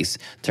the case,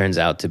 turns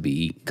out to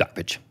be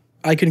garbage.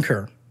 I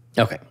concur.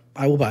 Okay.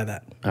 I will buy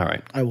that. All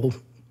right. I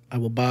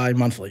will buy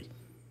monthly.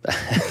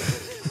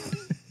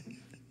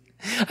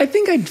 I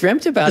think I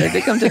dreamt about it.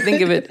 To come to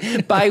think of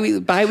it,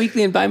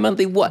 bi-weekly and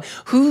bi-monthly. What?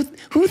 Who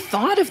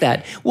thought of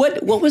that?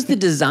 What was the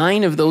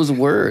design of those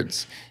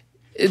words?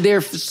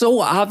 They're so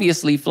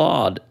obviously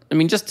flawed. I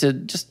mean, just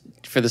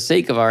for the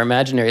sake of our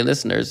imaginary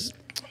listeners,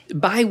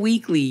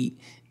 bi-weekly,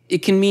 it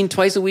can mean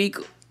twice a week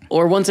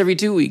or once every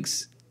 2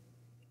 weeks.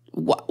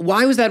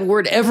 Why was that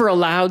word ever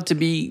allowed to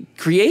be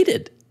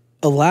created?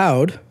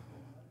 Allowed?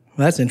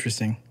 Well, that's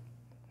interesting.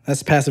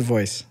 That's passive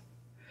voice.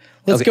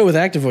 Let's go with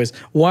active voice.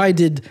 Why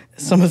did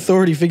some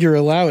authority figure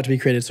allow it to be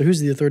created? So who's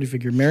the authority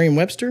figure?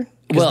 Merriam-Webster?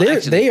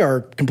 Because they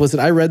are complicit.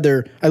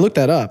 I looked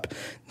that up.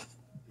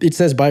 It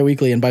says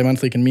bi-weekly and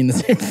bi-monthly can mean the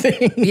same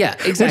thing. Yeah,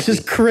 exactly. Which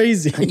is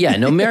crazy. Yeah,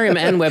 no, Merriam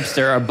and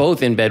Webster are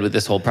both in bed with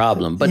this whole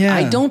problem. But Yeah.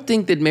 I don't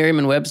think that Merriam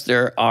and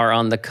Webster are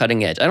on the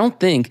cutting edge.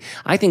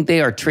 I think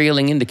they are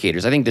trailing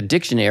indicators. I think the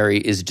dictionary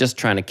is just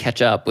trying to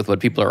catch up with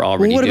what people are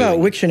already Well, what doing. about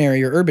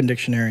Wiktionary or Urban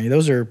Dictionary?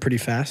 Those are pretty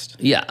fast.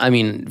 Yeah, I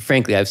mean,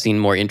 frankly, I've seen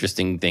more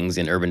interesting things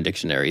in Urban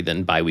Dictionary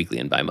than bi-weekly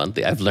and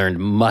bi-monthly. I've learned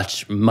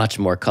much, much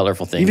more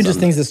colorful things. Even just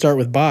things that start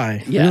with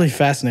bi. Yeah. Really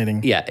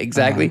fascinating. Yeah,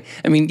 exactly.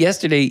 I mean,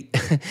 yesterday,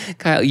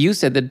 Kyle, you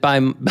said that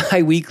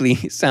bi-weekly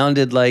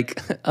sounded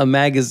like a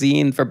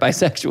magazine for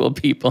bisexual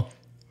people.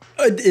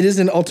 It is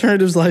an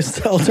alternative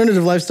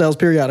lifestyles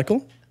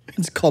periodical.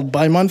 It's called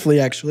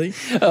bi-monthly, actually.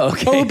 Oh,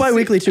 okay. Oh,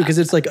 bi-weekly, too, because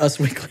it's like Us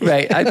Weekly.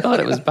 Right, I thought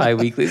it was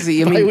bi-weekly.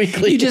 See, I mean,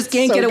 Bi-weekly. you just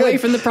can't So get away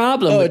good. from the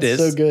problem with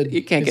it's this. so good.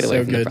 You can't get It's away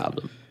so from the good.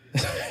 problem.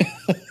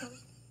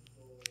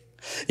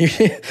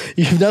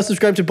 You've now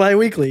subscribed to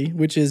Bi-Weekly,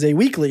 which is a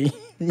weekly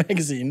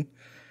magazine.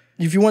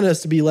 If you want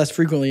us to be less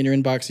frequently in your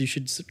inbox, you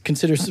should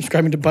consider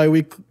subscribing to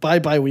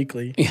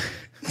Bi-Weekly.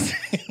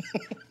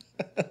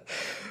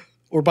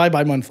 Or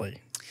bi-monthly.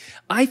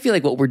 I feel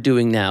like what we're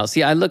doing now.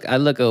 See, I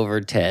look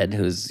over Ted,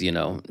 who's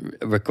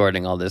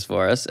recording all this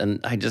for us, and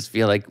I just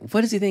feel like,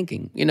 what is he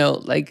thinking?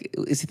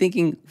 Is he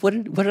thinking what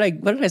did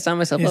I sign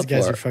myself These up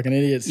guys for? are fucking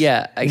idiots.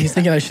 Yeah, He's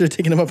thinking I should have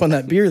taken him up on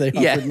that beer they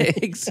offered Yeah, me.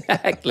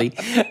 exactly.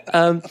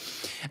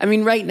 I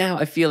mean, right now,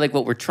 I feel like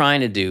what we're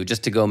trying to do,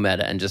 just to go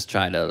meta and just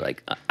try to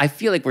I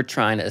feel like we're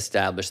trying to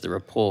establish the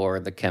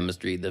rapport, the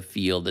chemistry, the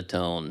feel, the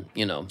tone.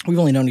 We've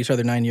only known each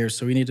other 9 years,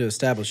 so we need to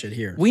establish it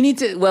here. We need,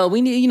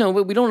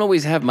 we don't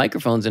always have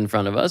microphones in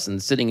front of us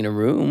and sitting in a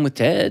room with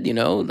Ted,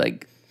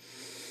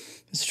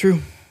 It's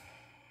true.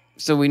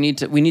 So we need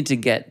to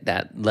get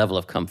that level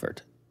of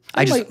comfort.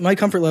 My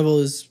comfort level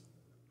is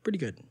pretty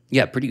good.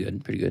 Yeah, pretty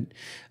good.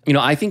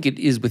 I think it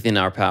is within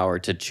our power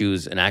to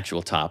choose an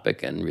actual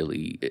topic and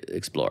really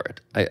explore it.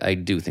 I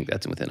do think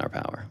that's within our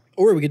power.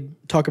 Or we could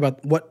talk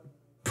about what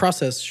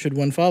process should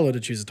one follow to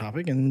choose a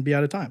topic and be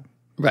out of time.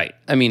 Right.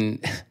 I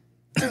mean,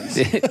 just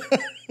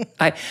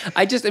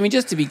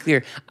to be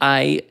clear,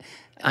 I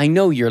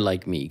know you're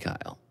like me,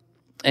 Kyle.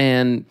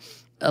 And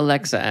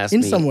Alexa asked me.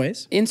 In some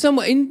ways. In some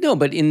way. No,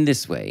 but in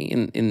this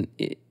way.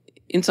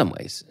 In some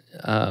ways.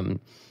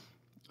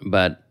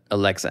 But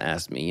Alexa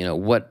asked me,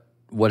 what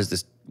is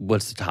this?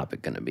 What's the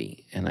topic going to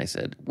be? And I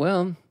said,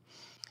 well,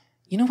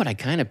 what I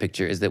kind of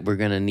picture is that we're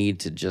going to need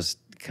to just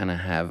kind of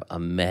have a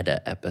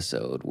meta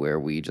episode where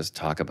we just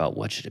talk about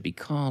what should it be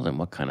called and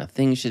what kind of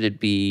thing should it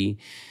be.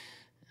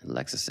 And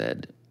Alexa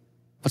said,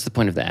 what's the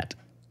point of that?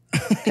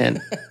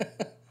 And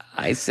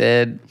I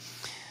said,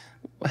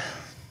 well,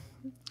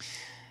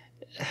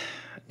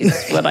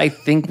 it's what I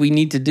think we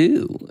need to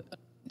do.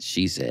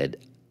 She said,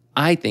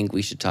 I think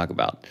we should talk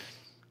about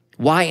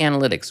why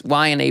analytics,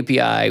 why an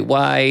API,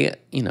 why,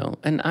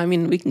 and I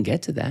mean, we can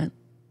get to that.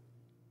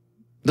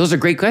 Those are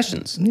great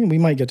questions. Yeah, we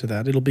might get to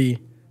that. It'll be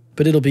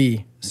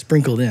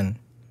sprinkled in.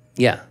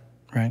 Yeah.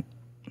 Right?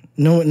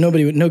 No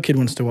kid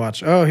wants to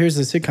watch, oh, here's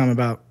a sitcom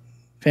about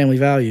family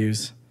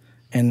values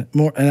and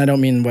more. And I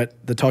don't mean what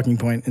the talking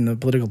point in the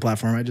political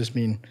platform. I just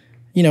mean,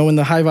 when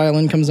the high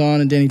violin comes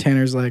on and Danny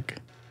Tanner's like,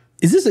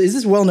 is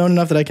this well known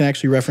enough that I can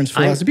actually reference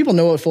Full House? Do people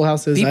know what Full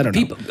House is? I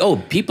don't know.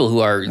 People who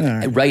are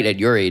right at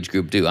your age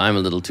group do. I'm a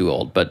little too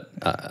old, but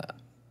I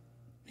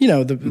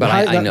know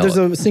there's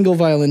a single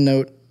violin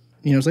note.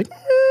 It's like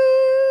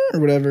or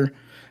whatever,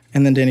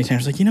 and then Danny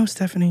Tanner's like,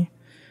 Stephanie,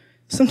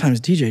 sometimes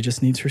DJ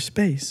just needs her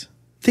space.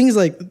 Things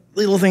like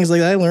little things like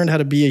that. I learned how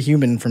to be a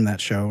human from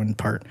that show in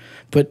part.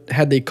 But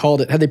had they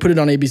put it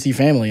on ABC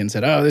Family and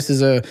said, "Oh, this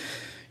is a,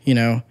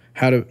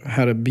 how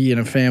to be in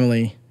a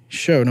family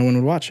show," no one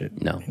would watch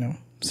it. No.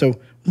 So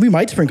we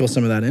might sprinkle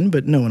some of that in,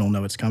 but no one will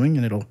know it's coming,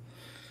 and it'll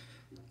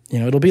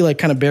be like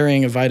kind of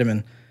burying a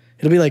vitamin.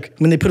 It'll be like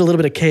when they put a little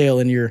bit of kale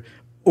in your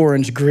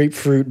orange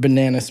grapefruit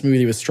banana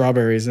smoothie with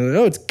strawberries. And,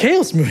 it's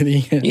kale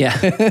smoothie. Yeah.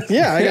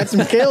 Yeah, I got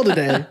some kale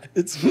today.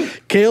 It's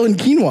kale and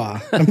quinoa.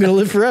 I'm going to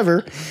live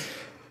forever.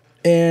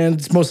 And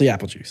it's mostly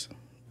apple juice.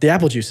 The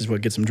apple juice is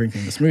what gets them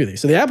drinking the smoothie.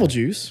 So the apple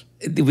juice...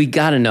 We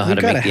got to know how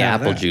to make the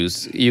apple that.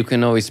 juice. You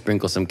can always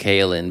sprinkle some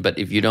kale in, but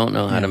if you don't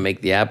know how to make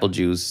the apple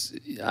juice,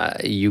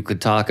 you could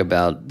talk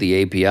about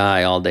the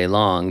API all day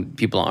long.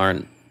 People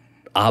aren't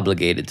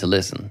obligated to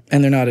listen.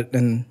 And they're not...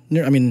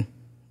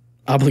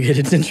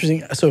 Obligated is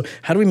interesting. So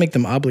how do we make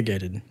them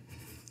obligated?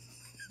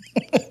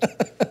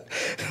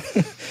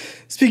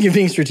 Speaking of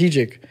being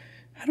strategic,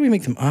 how do we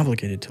make them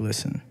obligated to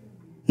listen?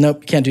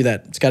 Nope, can't do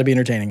that. It's got to be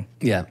entertaining.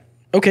 Yeah.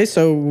 Okay,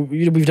 so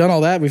we've done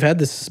all that. We've had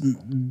this.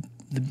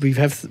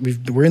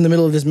 We're in the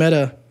middle of this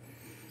meta.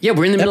 Yeah,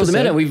 we're in the middle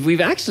episode. of the meta.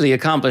 We've actually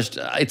accomplished.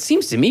 It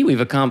seems to me we've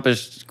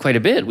accomplished quite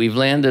a bit. We've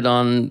landed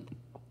on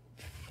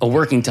a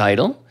working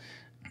title.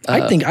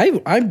 I think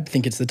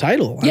it's the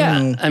title.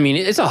 Yeah, I mean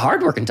it's a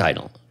hard-working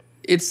title.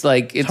 It's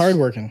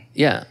hard-working.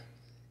 Yeah.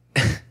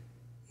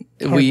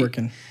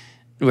 Hard-working.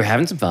 We're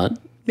having some fun.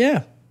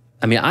 Yeah.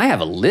 I mean, I have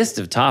a list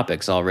of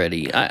topics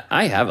already.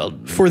 I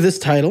have for this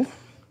title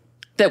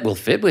that will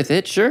fit with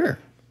it. Sure.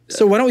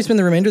 So why don't we spend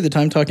the remainder of the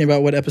time talking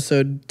about what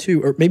episode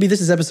 2, or maybe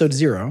this is episode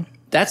 0.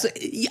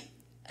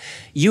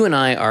 You and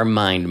I are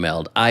mind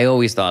meld. I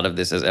always thought of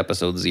this as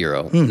episode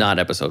 0, not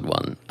episode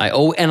 1. I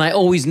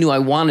always knew I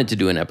wanted to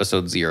do an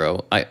episode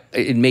 0.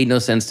 It made no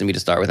sense to me to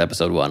start with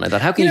episode 1. I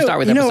thought, how can you start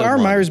with episode 1? Our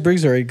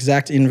Myers-Briggs are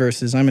exact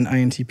inverses. I'm an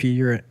INTP.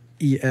 You're an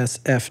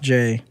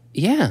ESFJ.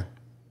 Yeah.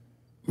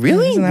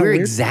 Really? Isn't that We're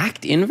weird?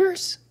 exact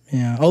inverse?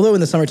 Yeah. Although in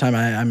the summertime,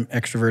 I'm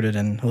extroverted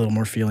and a little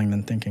more feeling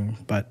than thinking.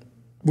 But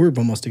we're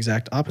almost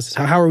exact opposites.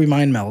 How are we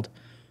mind meld?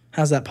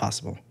 How's that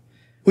possible?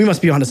 We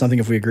must be onto something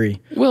if we agree.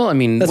 Well, I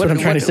mean... That's what I'm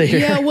trying to say here.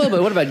 Yeah, well,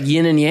 but what about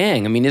yin and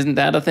yang? I mean, isn't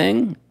that a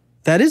thing?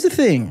 That is a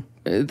thing.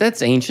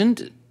 That's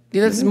ancient.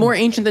 That's more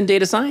ancient than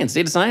data science.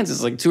 Data science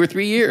is like 2 or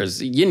 3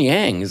 years. Yin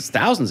yang is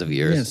thousands of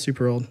years. Yeah, it's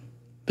super old.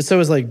 But so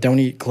is like don't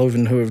eat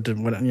cloven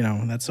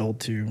hooved. That's old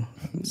too.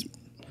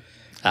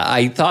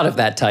 I thought of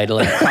that title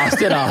and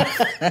crossed it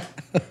off.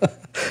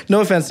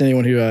 No offense to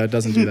anyone who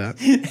doesn't do that.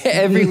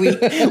 Every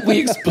week we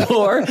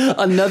explore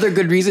another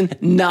good reason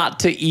not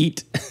to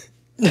eat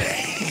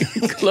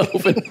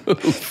cloven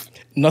hoof.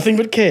 Nothing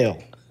but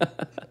kale.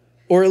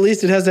 Or at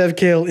least it has to have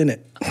kale in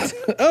it.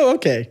 Oh,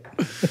 okay.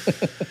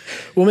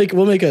 We'll make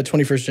a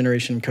 21st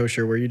generation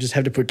kosher where you just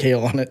have to put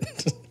kale on it.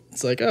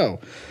 It's like, oh,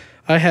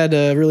 I had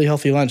a really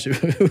healthy lunch.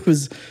 It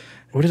was,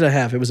 what did I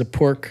have? It was a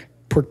pork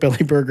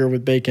belly burger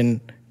with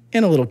bacon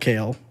and a little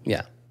kale.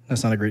 Yeah.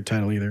 That's not a great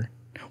title either.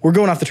 We're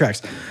going off the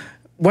tracks.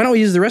 Why don't we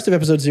use the rest of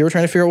episode 0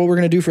 trying to figure out what we're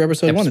going to do for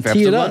episode 1 and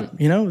tee it up?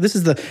 This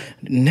is the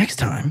next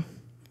time.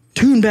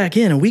 Tune back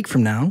in a week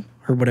from now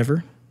or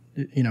whatever.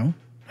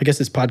 I guess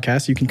this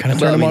podcast, you can kind of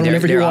turn them on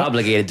whenever you want. They're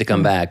obligated to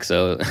come back,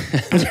 so...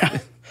 Yeah.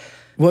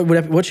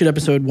 What should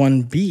episode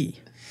 1 be?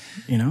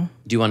 Do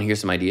you want to hear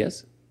some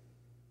ideas?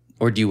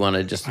 Or do you want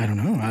to just... I don't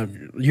know.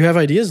 You have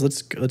ideas?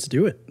 Let's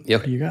do it.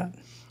 Yep. What do you got?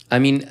 I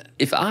mean,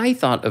 if I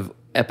thought of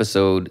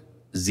episode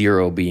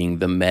 0 being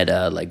the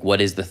meta, like what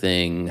is the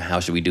thing? How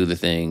should we do the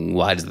thing?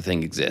 Why does the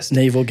thing exist?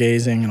 Navel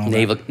gazing and all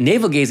that.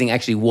 Navel gazing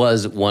actually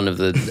was one of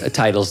the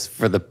titles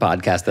for the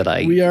podcast that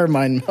I... We are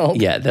mind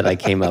meld. Yeah, that I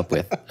came up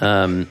with.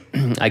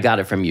 I got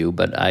it from you,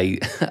 but I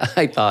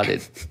thought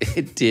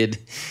it did.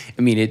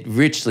 I mean, it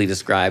richly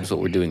describes what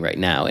we're doing right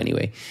now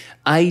anyway.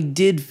 I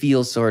did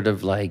feel sort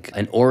of like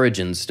an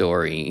origin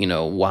story.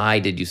 Why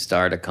did you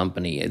start a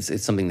company?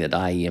 It's something that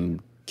I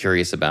am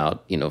curious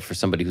about, for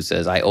somebody who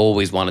says, I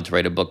always wanted to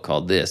write a book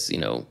called this,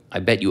 I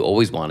bet you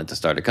always wanted to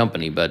start a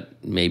company, but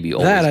maybe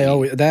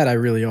always... That I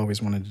really always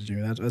wanted to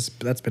do.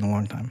 That's been a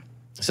long time.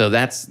 So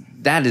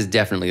that is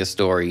definitely a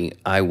story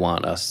I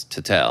want us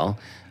to tell.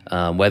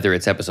 Whether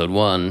it's episode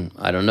 1,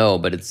 I don't know,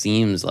 but it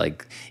seems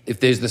like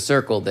if there's the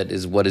circle that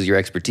is what is your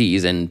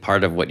expertise, and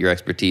part of what your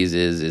expertise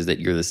is that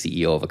you're the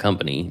CEO of a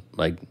company,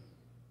 like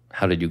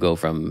how did you go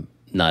from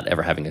not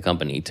ever having a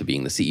company to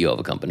being the CEO of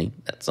a company?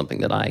 That's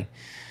something that I...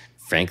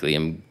 frankly,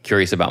 I'm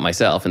curious about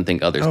myself and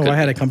think others could. I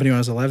had a company when I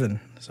was 11,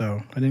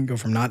 so I didn't go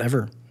from not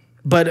ever.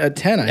 But at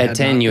 10, At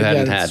 10, you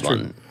haven't had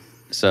one.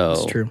 So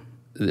that's true.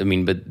 I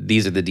mean, but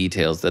these are the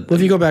details that... Well,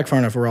 if you go back far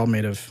enough, we're all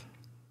made of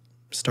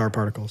star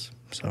particles,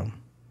 so...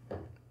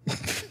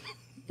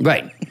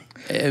 Right.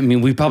 I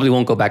mean, we probably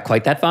won't go back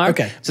quite that far.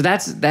 Okay. So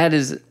that's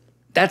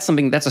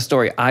a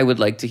story I would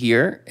like to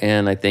hear,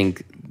 and I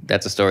think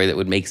that's a story that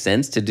would make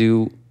sense to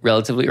do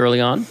relatively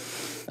early on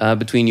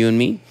between you and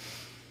me.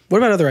 What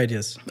about other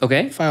ideas?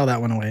 Okay. File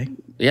that one away.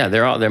 Yeah,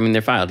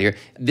 they're filed here.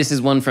 This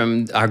is one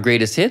from our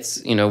greatest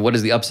hits. What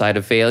is the upside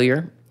of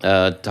failure?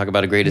 Talk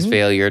about a greatest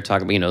failure.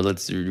 Talk about,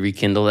 let's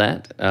rekindle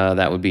that.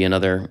 That would be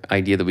another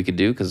idea that we could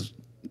do because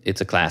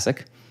it's a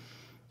classic.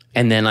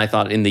 And then I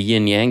thought in the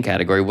yin-yang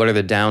category, what are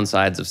the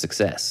downsides of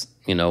success?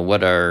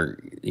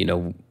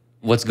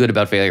 What's good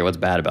about failure? What's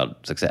bad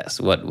about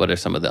success? What are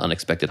some of the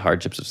unexpected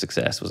hardships of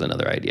success was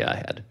another idea I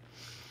had.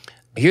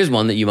 Here's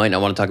one that you might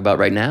not want to talk about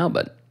right now,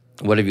 but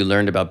what have you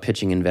learned about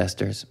pitching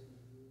investors?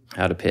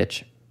 How to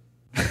pitch?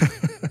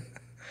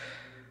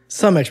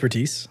 Some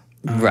expertise.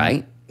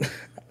 Right.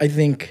 I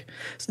think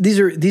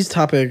these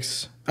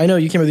topics, I know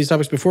you came up with these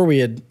topics before we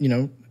had,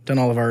 done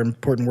all of our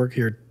important work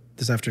here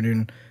this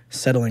afternoon,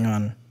 settling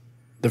on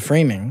the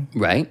framing.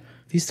 Right.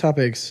 These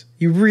topics,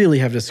 you really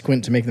have to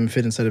squint to make them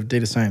fit inside of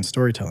data science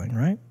storytelling,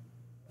 right?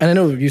 And I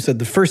know you said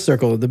the first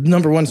circle, the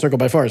number one circle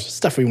by far is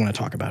stuff we want to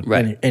talk about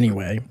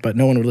anyway, but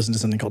no one would listen to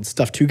something called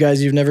stuff two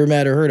guys you've never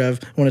met or heard of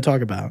want to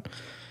talk about.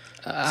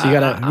 So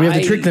we have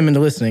to trick them into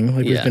listening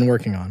like we've been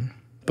working on.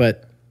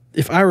 But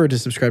if I were to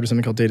subscribe to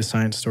something called data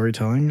science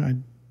storytelling, I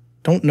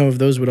don't know if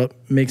those would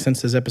make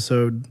sense as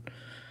episode.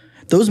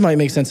 Those might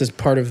make sense as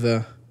part of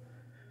the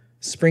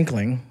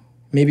sprinkling,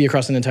 maybe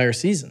across an entire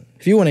season.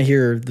 If you want to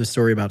hear the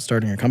story about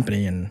starting a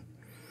company and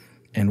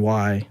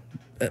why,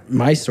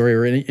 my story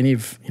or any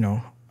of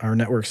our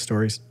network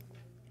stories,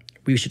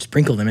 we should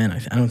sprinkle them in.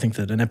 I don't think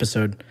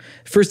that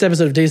first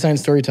episode of Data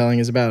Science Storytelling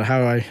is about how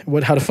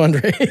to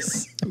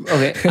fundraise.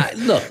 Okay,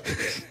 look,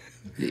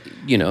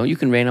 you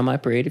can rain on my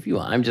parade if you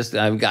want.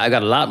 I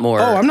got a lot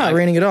more. Oh, I'm not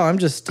raining at all. I'm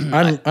just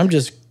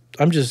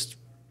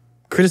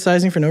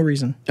criticizing for no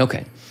reason.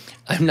 Okay.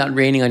 I'm not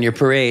raining on your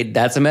parade.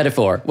 That's a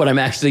metaphor. What I'm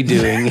actually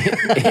doing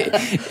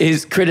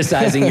is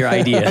criticizing your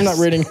ideas. I'm not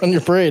raining on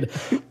your parade.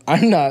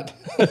 I'm not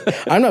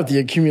the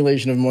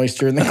accumulation of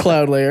moisture in the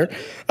cloud layer.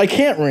 I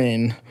can't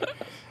rain.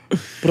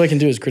 What I can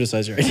do is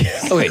criticize your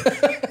ideas. Okay.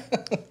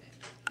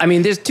 I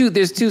mean, there's two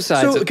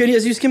sides. So,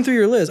 as you skim through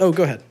your list,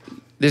 go ahead.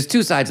 There's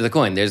two sides of the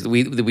coin.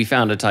 We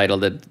found a title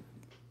that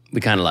we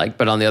kind of like,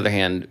 but on the other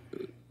hand,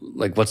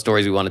 like what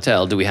stories we want to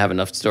tell. Do we have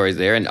enough stories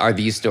there? And are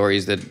these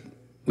stories that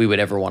we would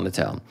ever want to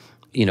tell?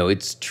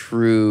 It's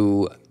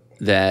true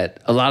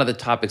that a lot of the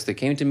topics that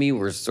came to me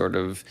were sort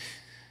of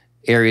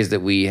areas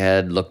that we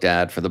had looked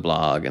at for the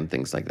blog and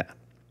things like that.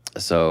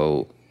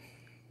 So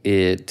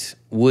it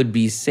would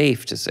be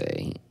safe to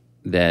say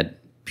that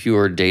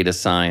pure data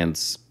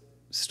science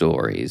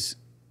stories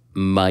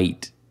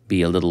might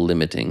be a little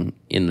limiting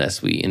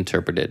unless we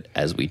interpret it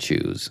as we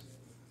choose.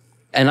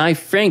 And I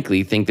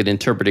frankly think that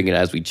interpreting it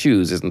as we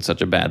choose isn't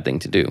such a bad thing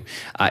to do.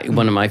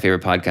 One of my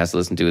favorite podcasts to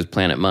listen to is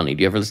Planet Money.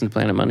 Do you ever listen to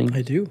Planet Money?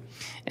 I do.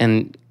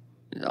 And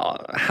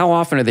how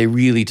often are they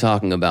really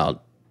talking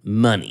about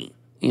money?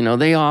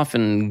 They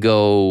often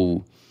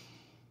go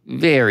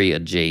very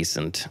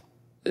adjacent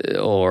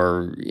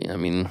sort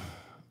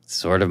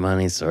of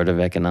money, sort of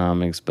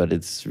economics, but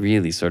it's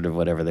really sort of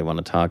whatever they want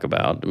to talk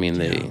about.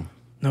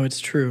 No, it's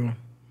true.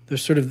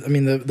 There's sort of,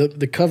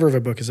 the cover of a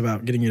book is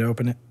about getting you to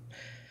open it.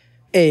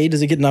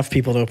 Does it get enough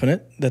people to open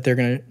it that they're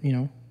going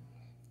to,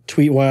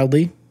 tweet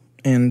wildly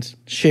and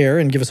share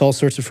and give us all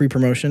sorts of free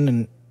promotion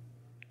and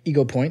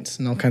ego points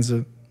and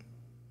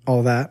all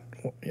of that.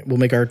 We'll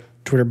make our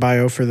Twitter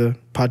bio for the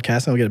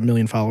podcast and we'll get 1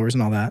 million followers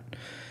and all that.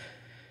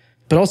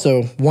 But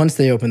also, once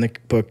they open the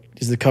book,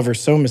 is the cover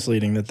so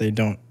misleading that they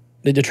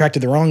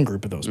attracted the wrong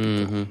group of those people.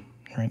 Mm-hmm.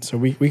 Right? So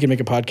we can make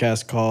a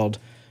podcast called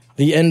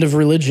The End of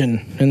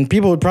Religion, and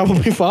people would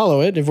probably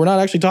follow it. If we're not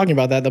actually talking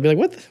about that, they'll be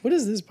like, what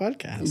is this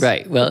podcast?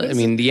 Right. Well,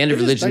 The End of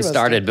Religion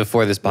started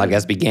before this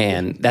podcast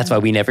began. That's why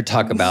we never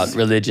talk about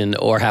religion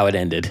or how it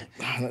ended.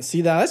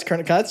 See, that's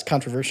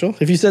controversial.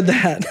 If you said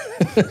that,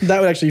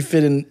 that would actually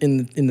fit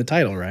in the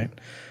title, right?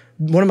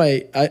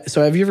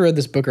 So have you ever read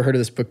this book or heard of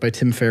this book by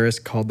Tim Ferriss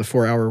called The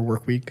 4-Hour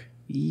Workweek?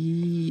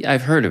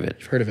 I've heard of it.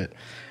 I've heard of it.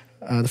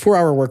 The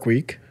 4-Hour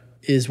Workweek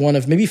is one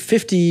of maybe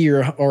 50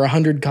 or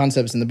 100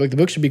 concepts in the book. The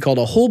book should be called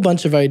A Whole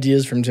Bunch of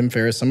Ideas from Tim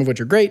Ferriss, some of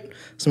which are great,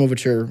 some of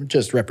which are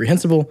just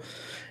reprehensible,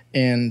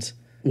 and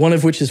one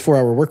of which is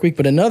 4-Hour Workweek,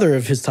 but another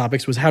of his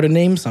topics was how to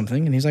name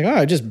something. And he's like,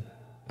 I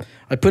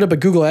put up a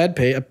Google ad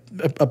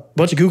a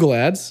bunch of Google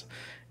ads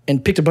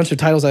and picked a bunch of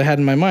titles I had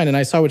in my mind, and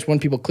I saw which one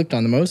people clicked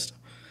on the most.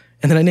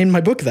 And then I named my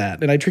book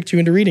that, and I tricked you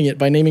into reading it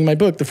by naming my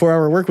book The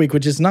 4-Hour Workweek,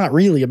 which is not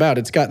really about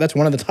that's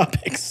one of the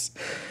topics.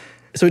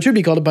 So it should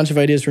be called A Bunch of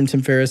Ideas from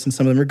Tim Ferriss, and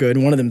some of them are good,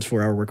 and one of them is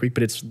 4-Hour Workweek,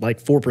 but it's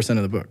like 4%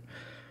 of the book.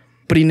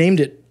 But he named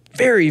it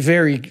very,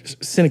 very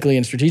cynically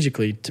and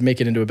strategically to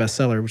make it into a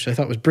bestseller, which I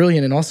thought was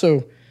brilliant. And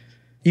also,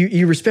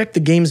 you respect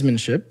the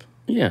gamesmanship.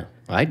 Yeah,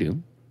 I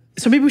do.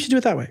 So maybe we should do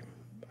it that way.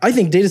 I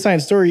think Data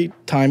Science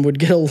Storytime would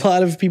get a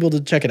lot of people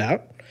to check it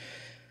out.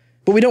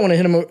 But we don't want to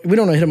hit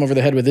them over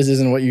the head with this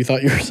isn't what you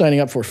thought you were signing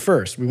up for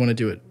first. We want to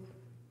do it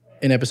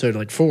in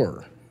episode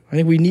 4. I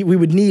think we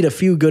would need a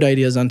few good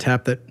ideas on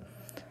tap that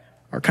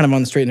are kind of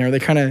on the straight and narrow. They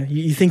kind of,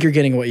 you think you're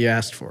getting what you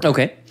asked for.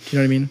 Okay. You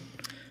know what I mean?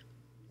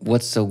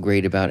 What's so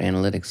great about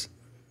analytics?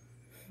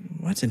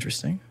 Well, that's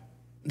interesting.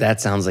 That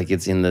sounds like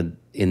it's in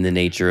the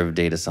nature of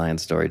Data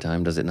Science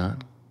Storytime, does it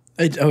not?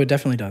 It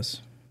definitely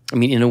does. I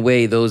mean, in a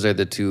way, those are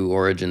the two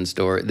origin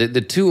stories.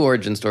 The two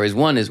origin stories.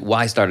 One is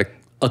why start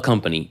a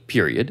company,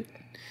 period.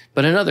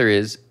 But another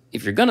is,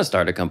 if you're going to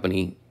start a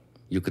company,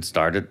 you could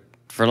start it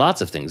for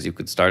lots of things. You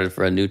could start it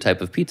for a new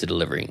type of pizza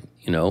delivery,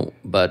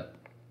 but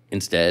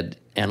instead,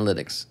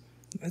 analytics.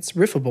 That's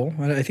riffable.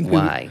 I think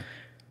why?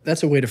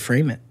 That's a way to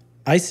frame it.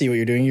 I see what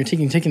you're doing. You're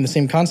taking the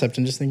same concept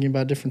and just thinking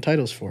about different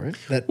titles for it.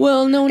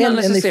 Well, no, not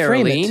necessarily. And they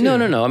frame it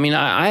too. No. I mean,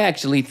 I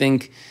actually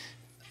think,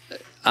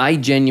 I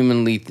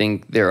genuinely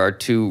think there are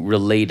two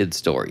related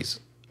stories.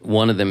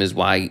 One of them is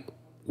why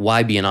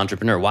be an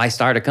entrepreneur? Why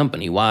start a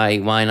company? Why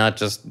not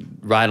just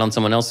ride on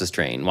someone else's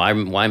train?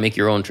 Why make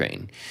your own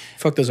train?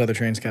 Fuck those other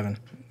trains, Kevin.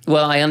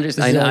 Well, I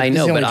understand. I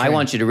know, but I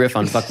want you to riff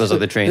on fuck those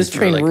other trains. This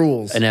train for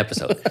rules. An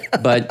episode.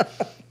 But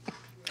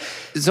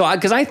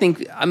because I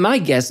think my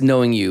guess,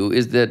 knowing you,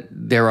 is that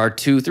there are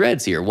two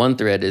threads here. One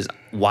thread is,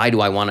 why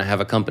do I want to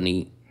have a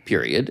company?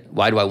 Period.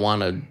 Why do I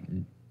want to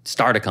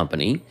start a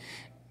company?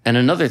 And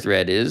another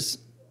thread is,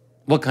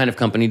 what kind of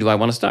company do I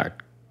want to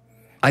start?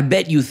 I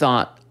bet you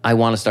thought I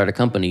want to start a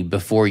company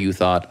before you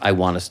thought I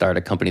want to start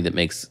a company that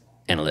makes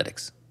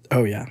analytics.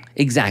 Oh, yeah.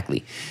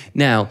 Exactly.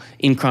 Now,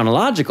 in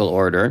chronological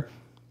order,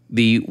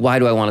 the why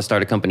do I want to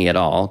start a company at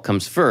all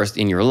comes first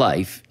in your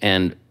life,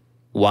 and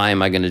why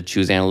am I going to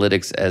choose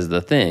analytics as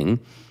the thing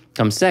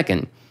comes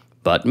second.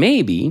 But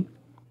maybe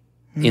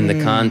in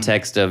the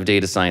context of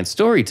Data Science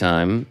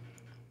Storytime,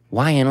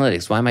 why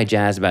analytics? Why am I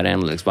jazzed about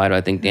analytics? Why do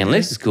I think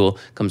analytics is cool?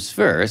 Comes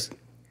first.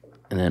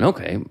 And then,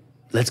 okay,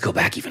 let's go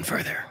back even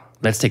further.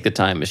 Let's take the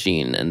time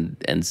machine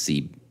and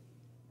see,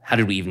 how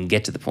did we even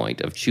get to the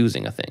point of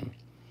choosing a thing?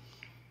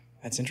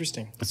 That's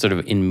interesting. It's sort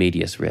of in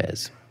medias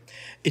res.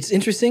 It's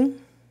interesting.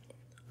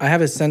 I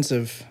have a sense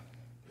of,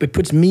 it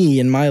puts me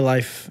in my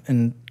life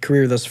and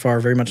career thus far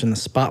very much in the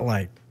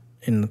spotlight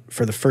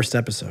for the first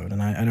episode.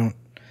 And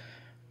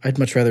I'd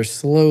much rather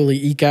slowly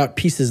eke out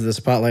pieces of the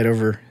spotlight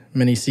over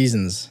many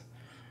seasons,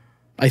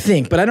 I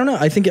think. But I don't know.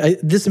 I think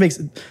this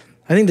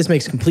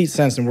makes complete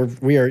sense,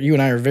 and you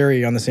and I are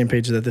very on the same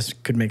page that this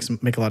could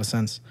make a lot of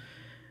sense.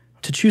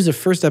 To choose a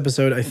first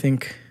episode, I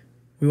think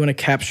we want to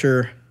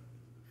capture.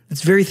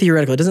 It's very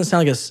theoretical. It doesn't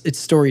sound like it's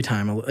story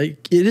time.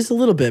 It is a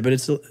little bit, but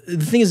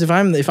the thing is, if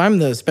I'm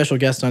the special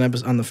guest on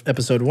the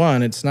episode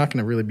 1, it's not going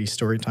to really be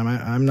story time.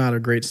 I'm not a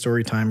great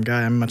story time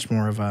guy. I'm much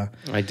more of a.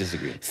 I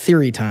disagree.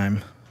 Theory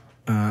time.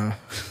 I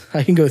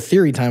can go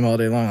theory time all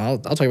day long. I'll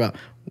talk about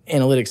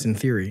analytics in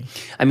theory.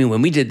 I mean,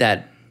 when we did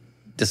that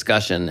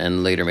discussion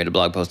and later made a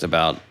blog post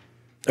about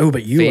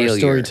but you failure. are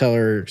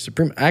storyteller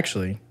supreme.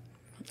 Actually,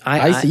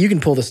 I see you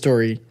can pull the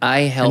story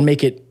and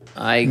make it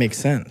make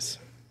sense.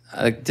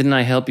 Didn't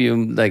I help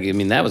you?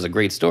 That was a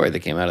great story that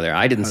came out of there.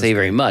 I didn't say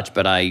very much,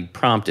 but I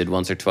prompted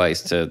once or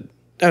twice to.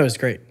 That was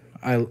great.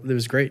 It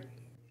was great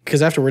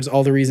because afterwards,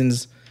 all the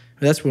reasons.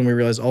 That's when we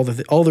realized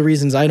all the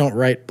reasons I don't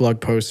write blog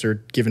posts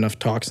or give enough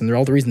talks, and they're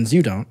all the reasons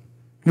you don't.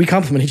 We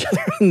complement each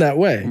other in that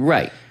way.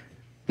 Right.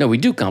 No, we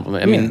do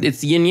complement. I mean,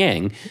 it's yin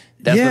yang.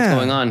 That's what's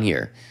going on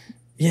here.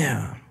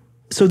 Yeah.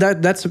 So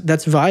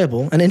that's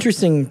viable. An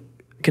interesting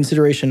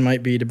consideration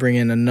might be to bring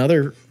in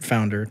another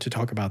founder to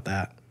talk about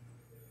that.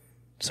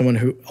 Someone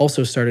who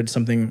also started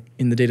something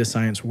in the data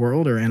science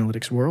world or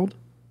analytics world,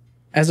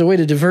 as a way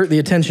to divert the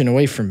attention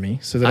away from me,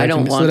 so that I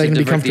don't want to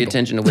divert the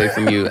attention away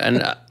from you.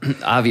 And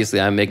obviously,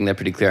 I'm making that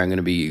pretty clear. I'm going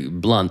to be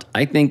blunt.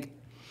 I think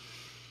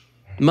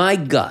my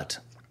gut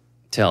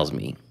tells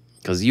me,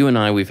 because you and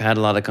I, we've had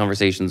a lot of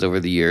conversations over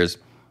the years,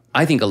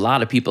 I think a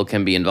lot of people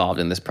can be involved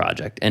in this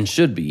project and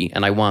should be,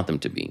 and I want them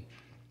to be.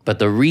 But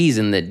the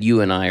reason that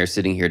you and I are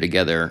sitting here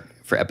together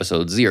for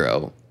episode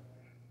 0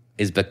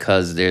 is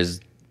because there's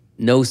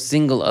no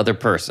single other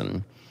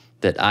person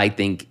that I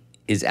think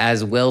is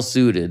as well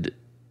suited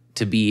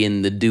to be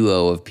in the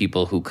duo of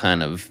people who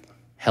kind of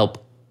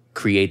help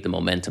create the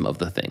momentum of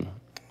the thing.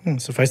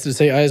 Suffice it to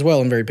say, I as well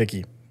am very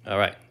picky. All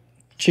right.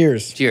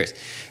 Cheers. Cheers.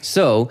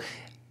 So,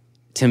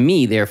 to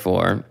me,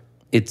 therefore,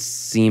 it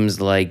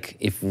seems like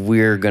if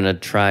we're going to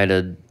try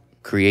to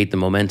create the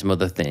momentum of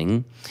the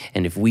thing,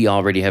 and if we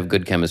already have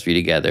good chemistry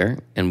together,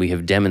 and we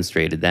have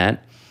demonstrated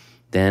that,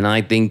 then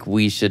I think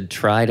we should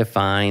try to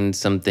find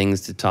some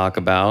things to talk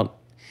about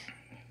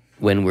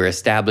when we're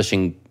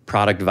establishing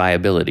product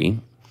viability,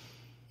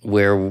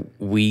 where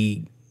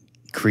we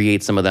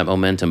create some of that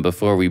momentum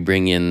before we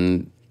bring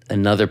in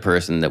another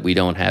person that we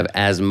don't have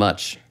as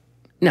much.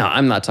 Now,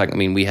 I'm not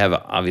talking, we have,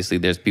 obviously,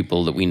 there's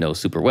people that we know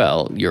super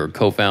well, your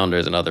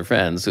co-founders and other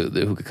friends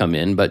who could come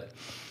in, but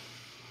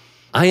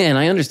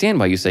I understand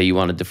why you say you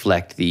want to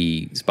deflect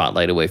the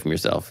spotlight away from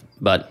yourself,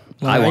 but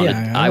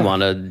I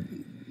want to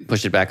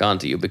push it back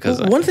onto you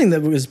because... one thing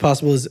that was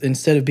possible is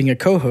instead of being a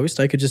co-host,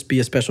 I could just be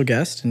a special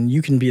guest and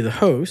you can be the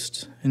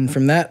host, and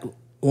from that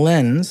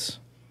lens...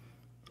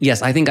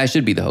 Yes, I think I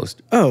should be the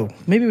host. Oh,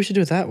 maybe we should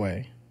do it that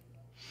way.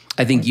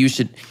 I think you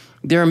should...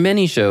 There are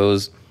many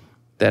shows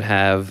that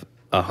have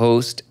a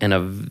host and a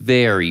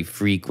very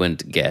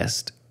frequent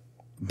guest,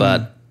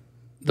 but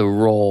the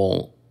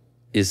role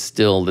is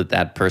still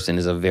that person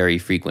is a very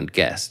frequent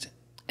guest.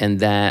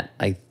 And that,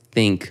 I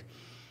think,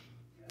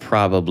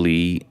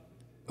 probably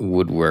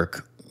would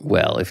work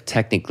well if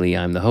technically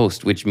I'm the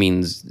host, which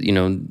means,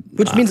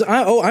 Which means,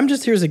 I'm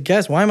just here as a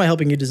guest. Why am I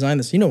helping you design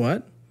this? You know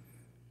what?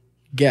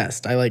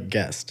 Guest. I like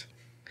guest.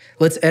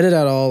 Let's edit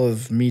out all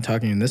of me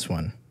talking in this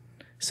one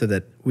so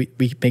that we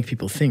make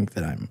people think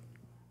that I'm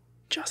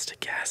just a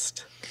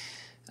guest.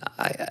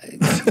 I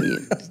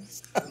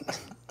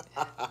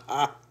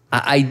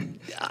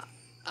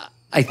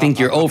think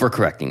you're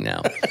overcorrecting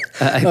now.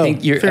 I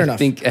think you're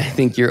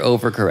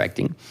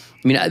overcorrecting.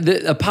 I mean,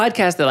 a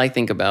podcast that I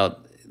think about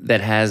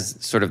that has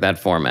sort of that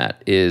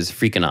format is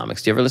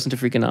Freakonomics. Do you ever listen to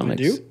Freakonomics? I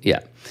do.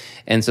 Yeah.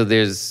 And so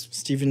there's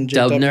Stephen J.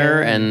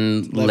 Dubner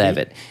and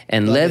Levitt.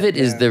 And Levitt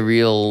is the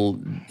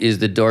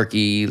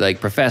dorky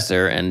like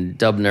professor, and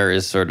Dubner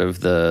is sort of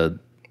the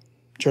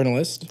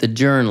journalist. The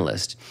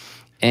journalist.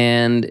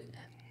 And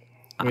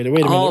wait a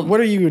minute. What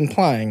are you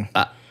implying?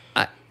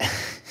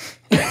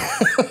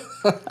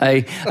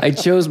 I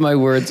chose my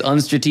words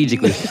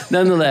unstrategically.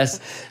 Nonetheless,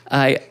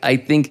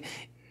 I think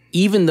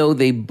even though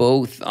they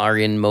both are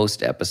in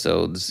most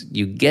episodes,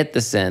 you get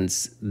the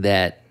sense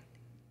that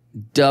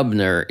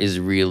Dubner is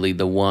really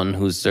the one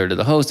who's sort of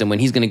the host. And when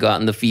he's going to go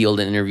out in the field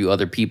and interview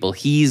other people,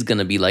 he's going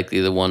to be likely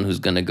the one who's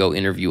going to go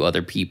interview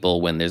other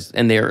people and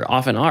there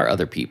often are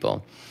other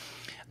people.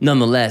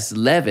 Nonetheless,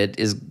 Levitt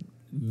is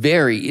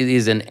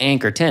an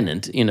anchor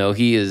tenant.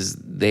 He is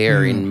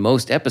there in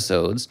most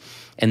episodes,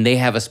 and they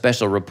have a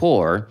special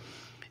rapport.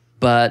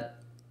 But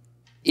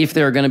if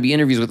there are going to be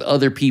interviews with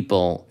other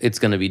people, it's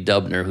going to be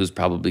Dubner who's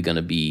probably going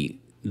to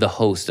be the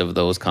host of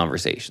those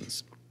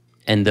conversations.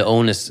 And the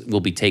onus will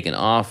be taken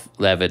off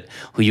Levitt,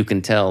 who you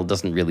can tell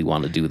doesn't really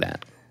want to do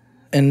that.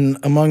 And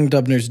among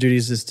Dubner's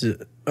duties is to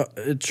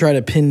try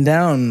to pin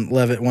down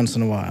Levitt once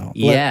in a while.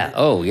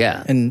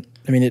 Yeah. And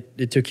I mean,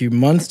 it took you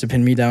months to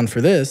pin me down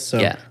for this.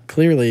 So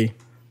clearly,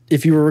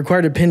 if you were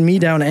required to pin me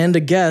down and a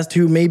guest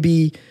who may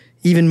be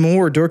even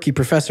more dorky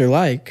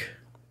professor-like,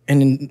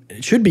 and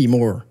it should be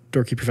more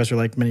dorky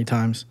professor-like many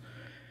times,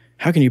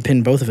 how can you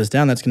pin both of us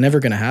down? That's never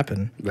going to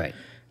happen. Right.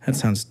 That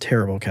sounds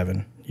terrible,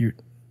 Kevin.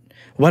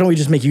 Why don't we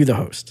just make you the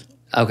host?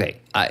 Okay,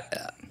 I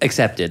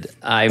accepted.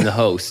 I'm the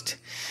host,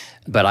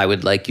 but I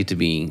would like you to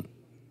be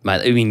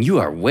you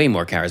are way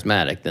more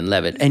charismatic than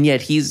Levitt, and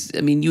yet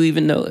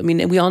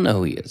we all know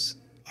who he is.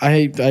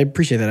 I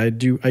appreciate that. I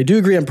do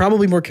agree. I'm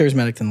probably more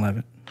charismatic than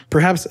Levitt.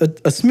 Perhaps a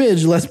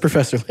smidge less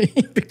professorly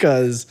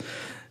because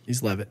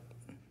he's Levitt.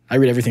 I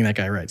read everything that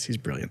guy writes. He's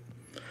brilliant.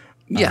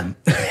 Yeah.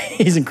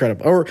 He's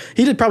incredible. Or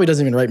he probably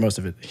doesn't even write most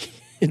of it.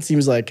 It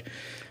seems like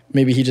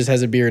maybe he just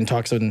has a beer and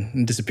talks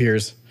and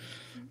disappears.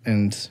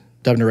 And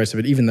Dubner writes of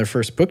it. Even their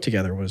first book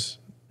together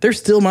they're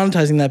still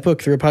monetizing that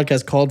book through a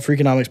podcast called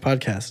Freakonomics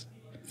Podcast.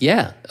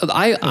 Yeah.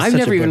 I've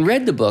never even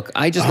read the book.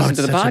 I just listened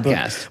to the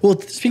podcast. Well,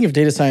 speaking of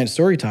Data Science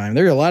Storytime,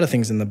 there are a lot of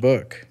things in the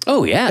book.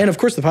 Oh, yeah. And of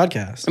course the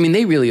podcast. I mean,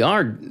 they really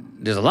are.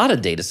 There's a lot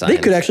of data science.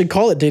 They could actually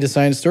call it Data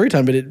Science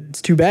Storytime, but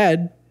it's too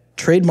bad.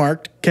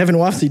 Trademarked Kevin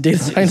Wofsy Data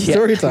Science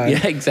Storytime.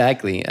 Yeah,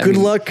 exactly. Good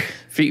luck.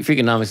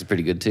 Freakonomics is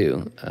pretty good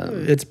too.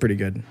 It's pretty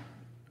good.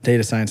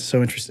 Data science is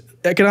so interesting.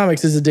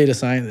 Economics is a data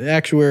science.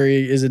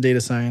 Actuary is a data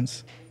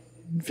science.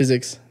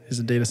 Physics is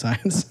a data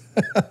science.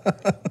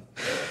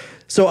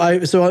 So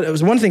it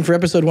was one thing for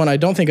episode 1. I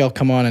don't think I'll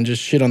come on and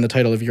just shit on the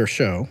title of your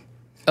show.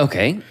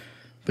 Okay.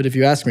 But if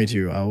you ask me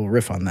to, I will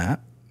riff on that.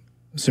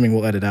 Assuming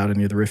we'll edit out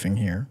any of the riffing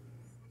here.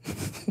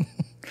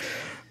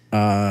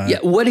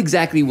 What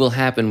exactly will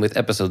happen with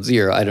episode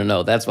 0? I don't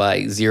know. That's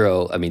why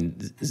 0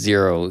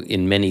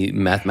 in many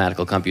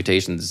mathematical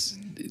computations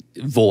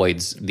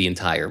voids the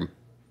entire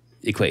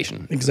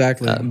equation.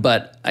 Exactly.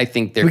 But I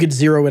think we could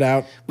zero it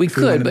out. We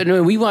could, but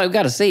we've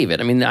got to save it.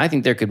 I mean, I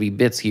think there could be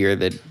bits here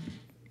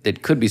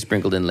that could be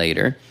sprinkled in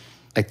later.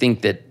 I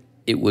think that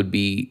it would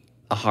be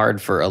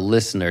hard for a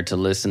listener to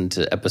listen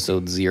to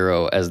episode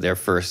 0 as their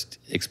first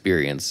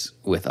experience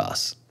with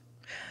us.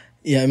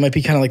 Yeah, it might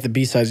be kind of like the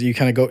B-sides. You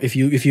kind of go, if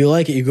you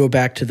like it, you go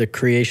back to the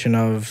creation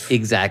of...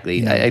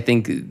 Exactly. I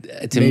think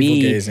to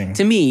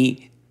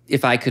me,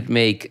 if I could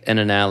make an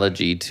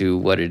analogy to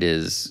what it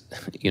is,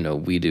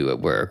 we do at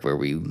work, where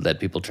we let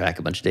people track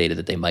a bunch of data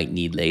that they might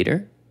need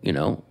later,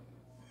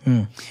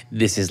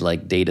 This is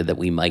like data that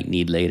we might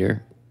need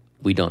later.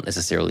 We don't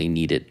necessarily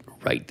need it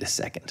right this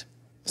second.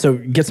 So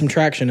get some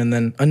traction and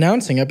then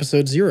announcing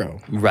episode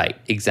 0. Right,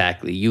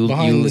 exactly. You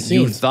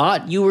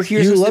thought you were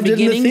here since the beginning.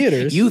 You loved it in the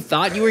theaters. You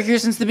thought you were here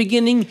since the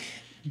beginning.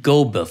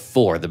 Go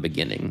before the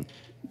beginning.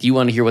 Do you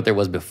want to hear what there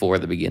was before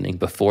the beginning,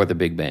 before the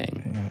Big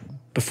Bang?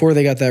 Before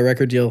they got that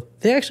record deal,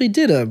 they actually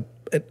did a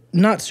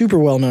not super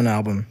well-known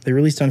album. They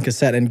released on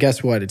cassette, and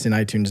guess what? It's in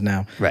iTunes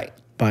now. Right.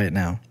 Buy it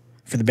now.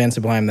 For the band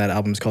Sublime, that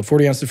album is called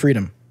 40 Ounces of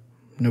Freedom.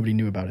 Nobody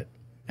knew about it.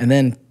 And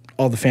then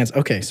all the fans,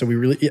 okay, so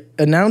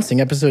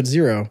announcing episode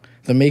 0,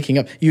 the making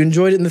up. You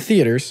enjoyed it in the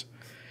theaters.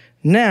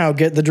 Now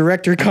get the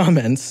director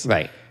comments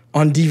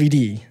on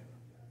DVD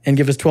and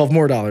give us $12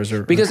 more or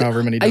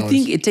however many dollars. I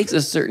think it takes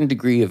a certain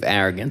degree of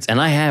arrogance,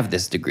 and I have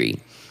this degree.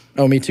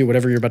 Oh, me too,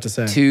 whatever you're about to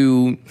say.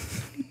 To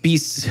be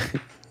so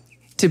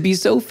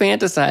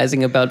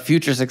fantasizing about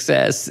future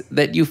success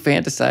that you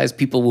fantasize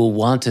people will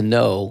want to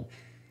know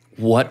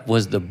what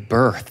was the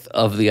birth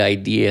of the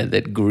idea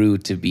that grew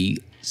to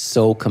be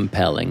so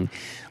compelling?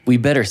 We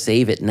better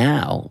save it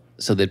now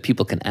so that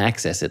people can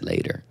access it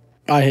later.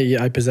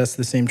 I possess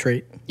the same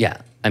trait.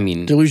 Yeah, I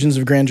mean... Delusions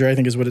of grandeur, I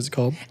think is what it's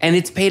called. And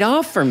it's paid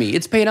off for me.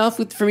 It's paid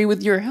off for me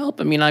with your help.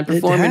 I mean, I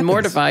perform in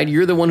Mortified.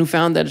 You're the one who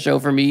found that show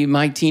for me.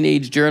 My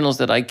teenage journals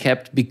that I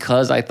kept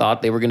because I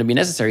thought they were going to be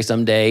necessary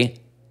someday.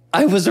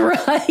 I was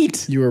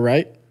right. You were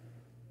right.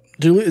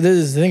 This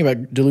is the thing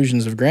about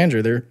delusions of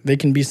grandeur. They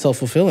can be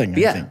self-fulfilling,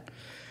 I think.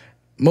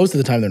 Most of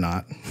the time, they're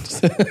not.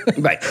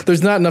 Right.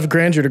 There's not enough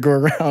grandeur to go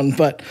around,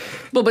 but...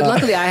 But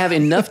luckily, I have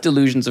enough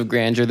delusions of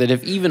grandeur that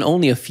if even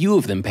only a few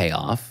of them pay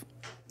off,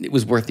 it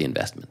was worth the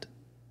investment.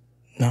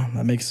 No,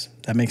 that makes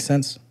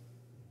sense.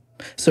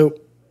 So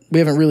we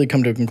haven't really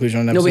come to a conclusion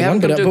on episode one.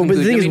 But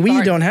the thing is,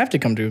 we don't have to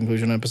come to a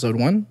conclusion on episode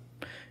one.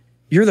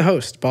 You're the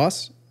host,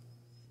 boss.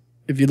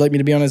 If you'd like me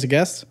to be on as a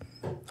guest,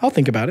 I'll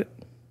think about it.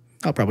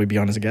 I'll probably be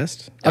on as a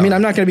guest. I mean,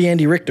 I'm not going to be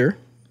Andy Richter.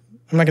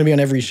 I'm not going to be on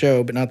every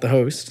show, but not the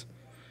host.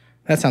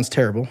 That sounds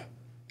terrible.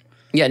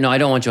 Yeah, no, I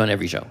don't want you on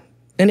every show.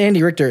 And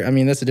Andy Richter, I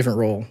mean, that's a different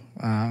role.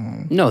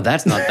 No,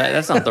 that's not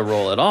that's not the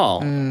role at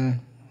all.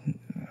 I'm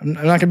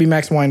not going to be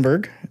Max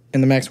Weinberg in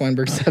the Max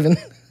Weinberg 7.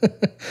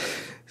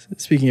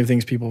 Speaking of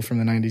things people from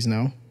the 90s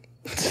know.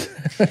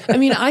 I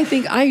mean,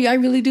 I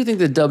really do think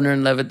the Dubner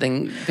and Levitt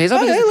thing pays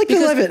off. I like the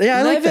Levitt. Yeah,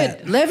 I like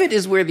that. Levitt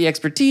is where the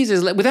expertise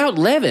is. Without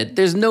Levitt,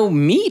 there's no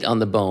meat on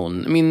the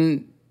bone. I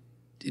mean,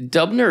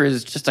 Dubner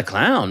is just a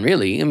clown,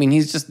 really. I mean,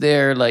 he's just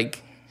there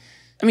like...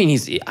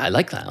 I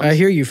like clowns. I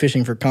hear you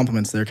fishing for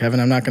compliments there, Kevin.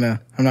 I'm not gonna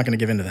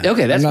give into that.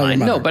 Okay, that's fine.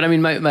 No, but I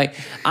mean,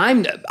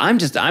 I'm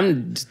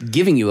just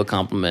giving you a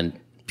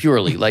compliment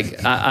purely. Like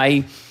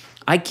I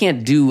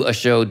can't do a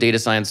show, Data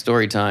Science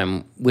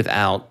Storytime,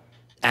 without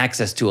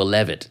access to a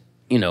Levitt.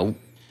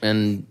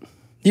 And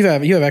you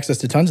have access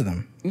to tons of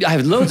them. I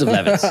have loads of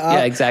Levitts.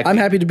 Yeah, exactly. I'm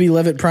happy to be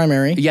Levitt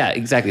primary. Yeah,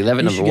 exactly.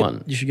 Levitt number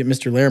one. You should get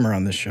Mr. Larimer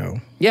on this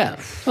show. Yeah.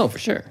 Oh, for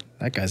sure.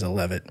 That guy's a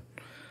Levitt.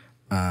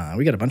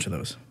 We got a bunch of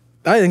those.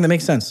 I think that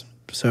makes sense.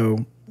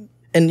 So,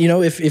 and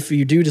if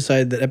you do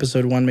decide that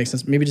episode one makes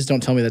sense, maybe just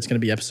don't tell me that's going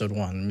to be episode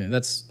one. I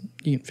mean,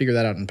 you can figure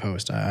that out in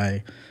post.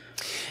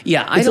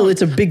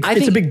 It's a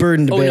big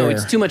burden to bear. Oh no,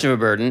 it's too much of a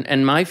burden.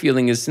 And my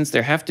feeling is, since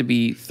there have to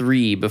be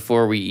 3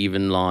 before we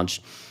even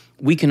launch,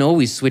 we can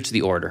always switch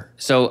the order.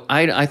 So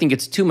I think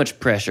it's too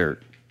much pressure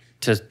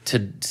to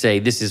say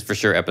this is for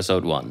sure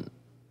episode 1.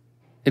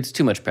 It's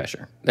too much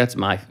pressure. That's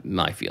my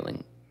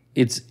feeling.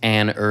 It's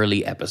an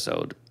early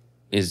episode.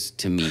 Is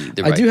to me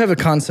the right... I do have a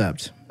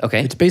concept.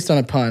 Okay. It's based on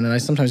a pun, and I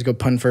sometimes go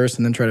pun first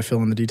and then try to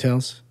fill in the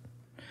details.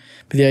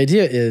 But the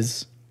idea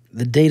is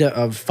the data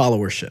of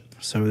followership.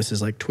 So this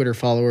is like Twitter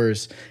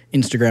followers,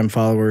 Instagram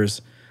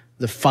followers,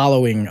 the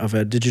following of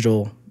a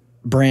digital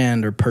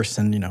brand or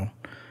person,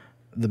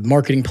 the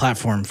marketing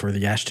platform for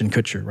the Ashton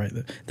Kutcher, right?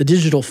 The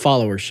digital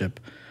followership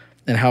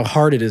and how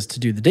hard it is to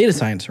do the data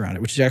science around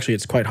it, which is actually,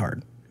 it's quite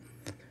hard.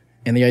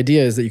 And the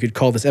idea is that you could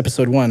call this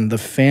episode 1 the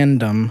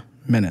Fandom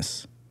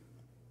Menace.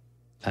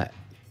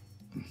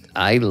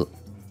 I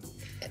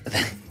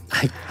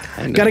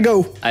gotta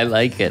go. I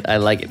like it.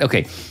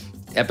 Okay,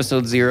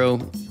 episode 0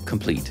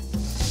 complete.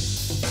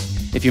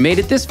 If you made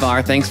it this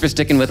far, thanks for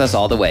sticking with us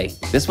all the way.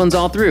 This one's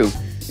all through.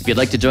 If you'd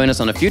like to join us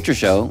on a future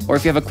show, or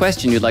if you have a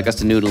question you'd like us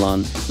to noodle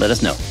on, let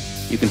us know.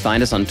 You can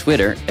find us on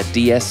Twitter at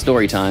DS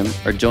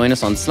Storytime, or join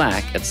us on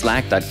Slack at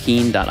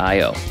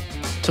slack.keen.io.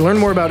 To learn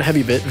more about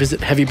HeavyBit,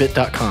 visit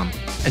heavybit.com.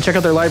 And check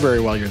out their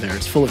library while you're there.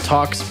 It's full of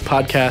talks,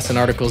 podcasts, and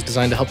articles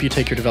designed to help you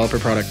take your developer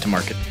product to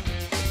market.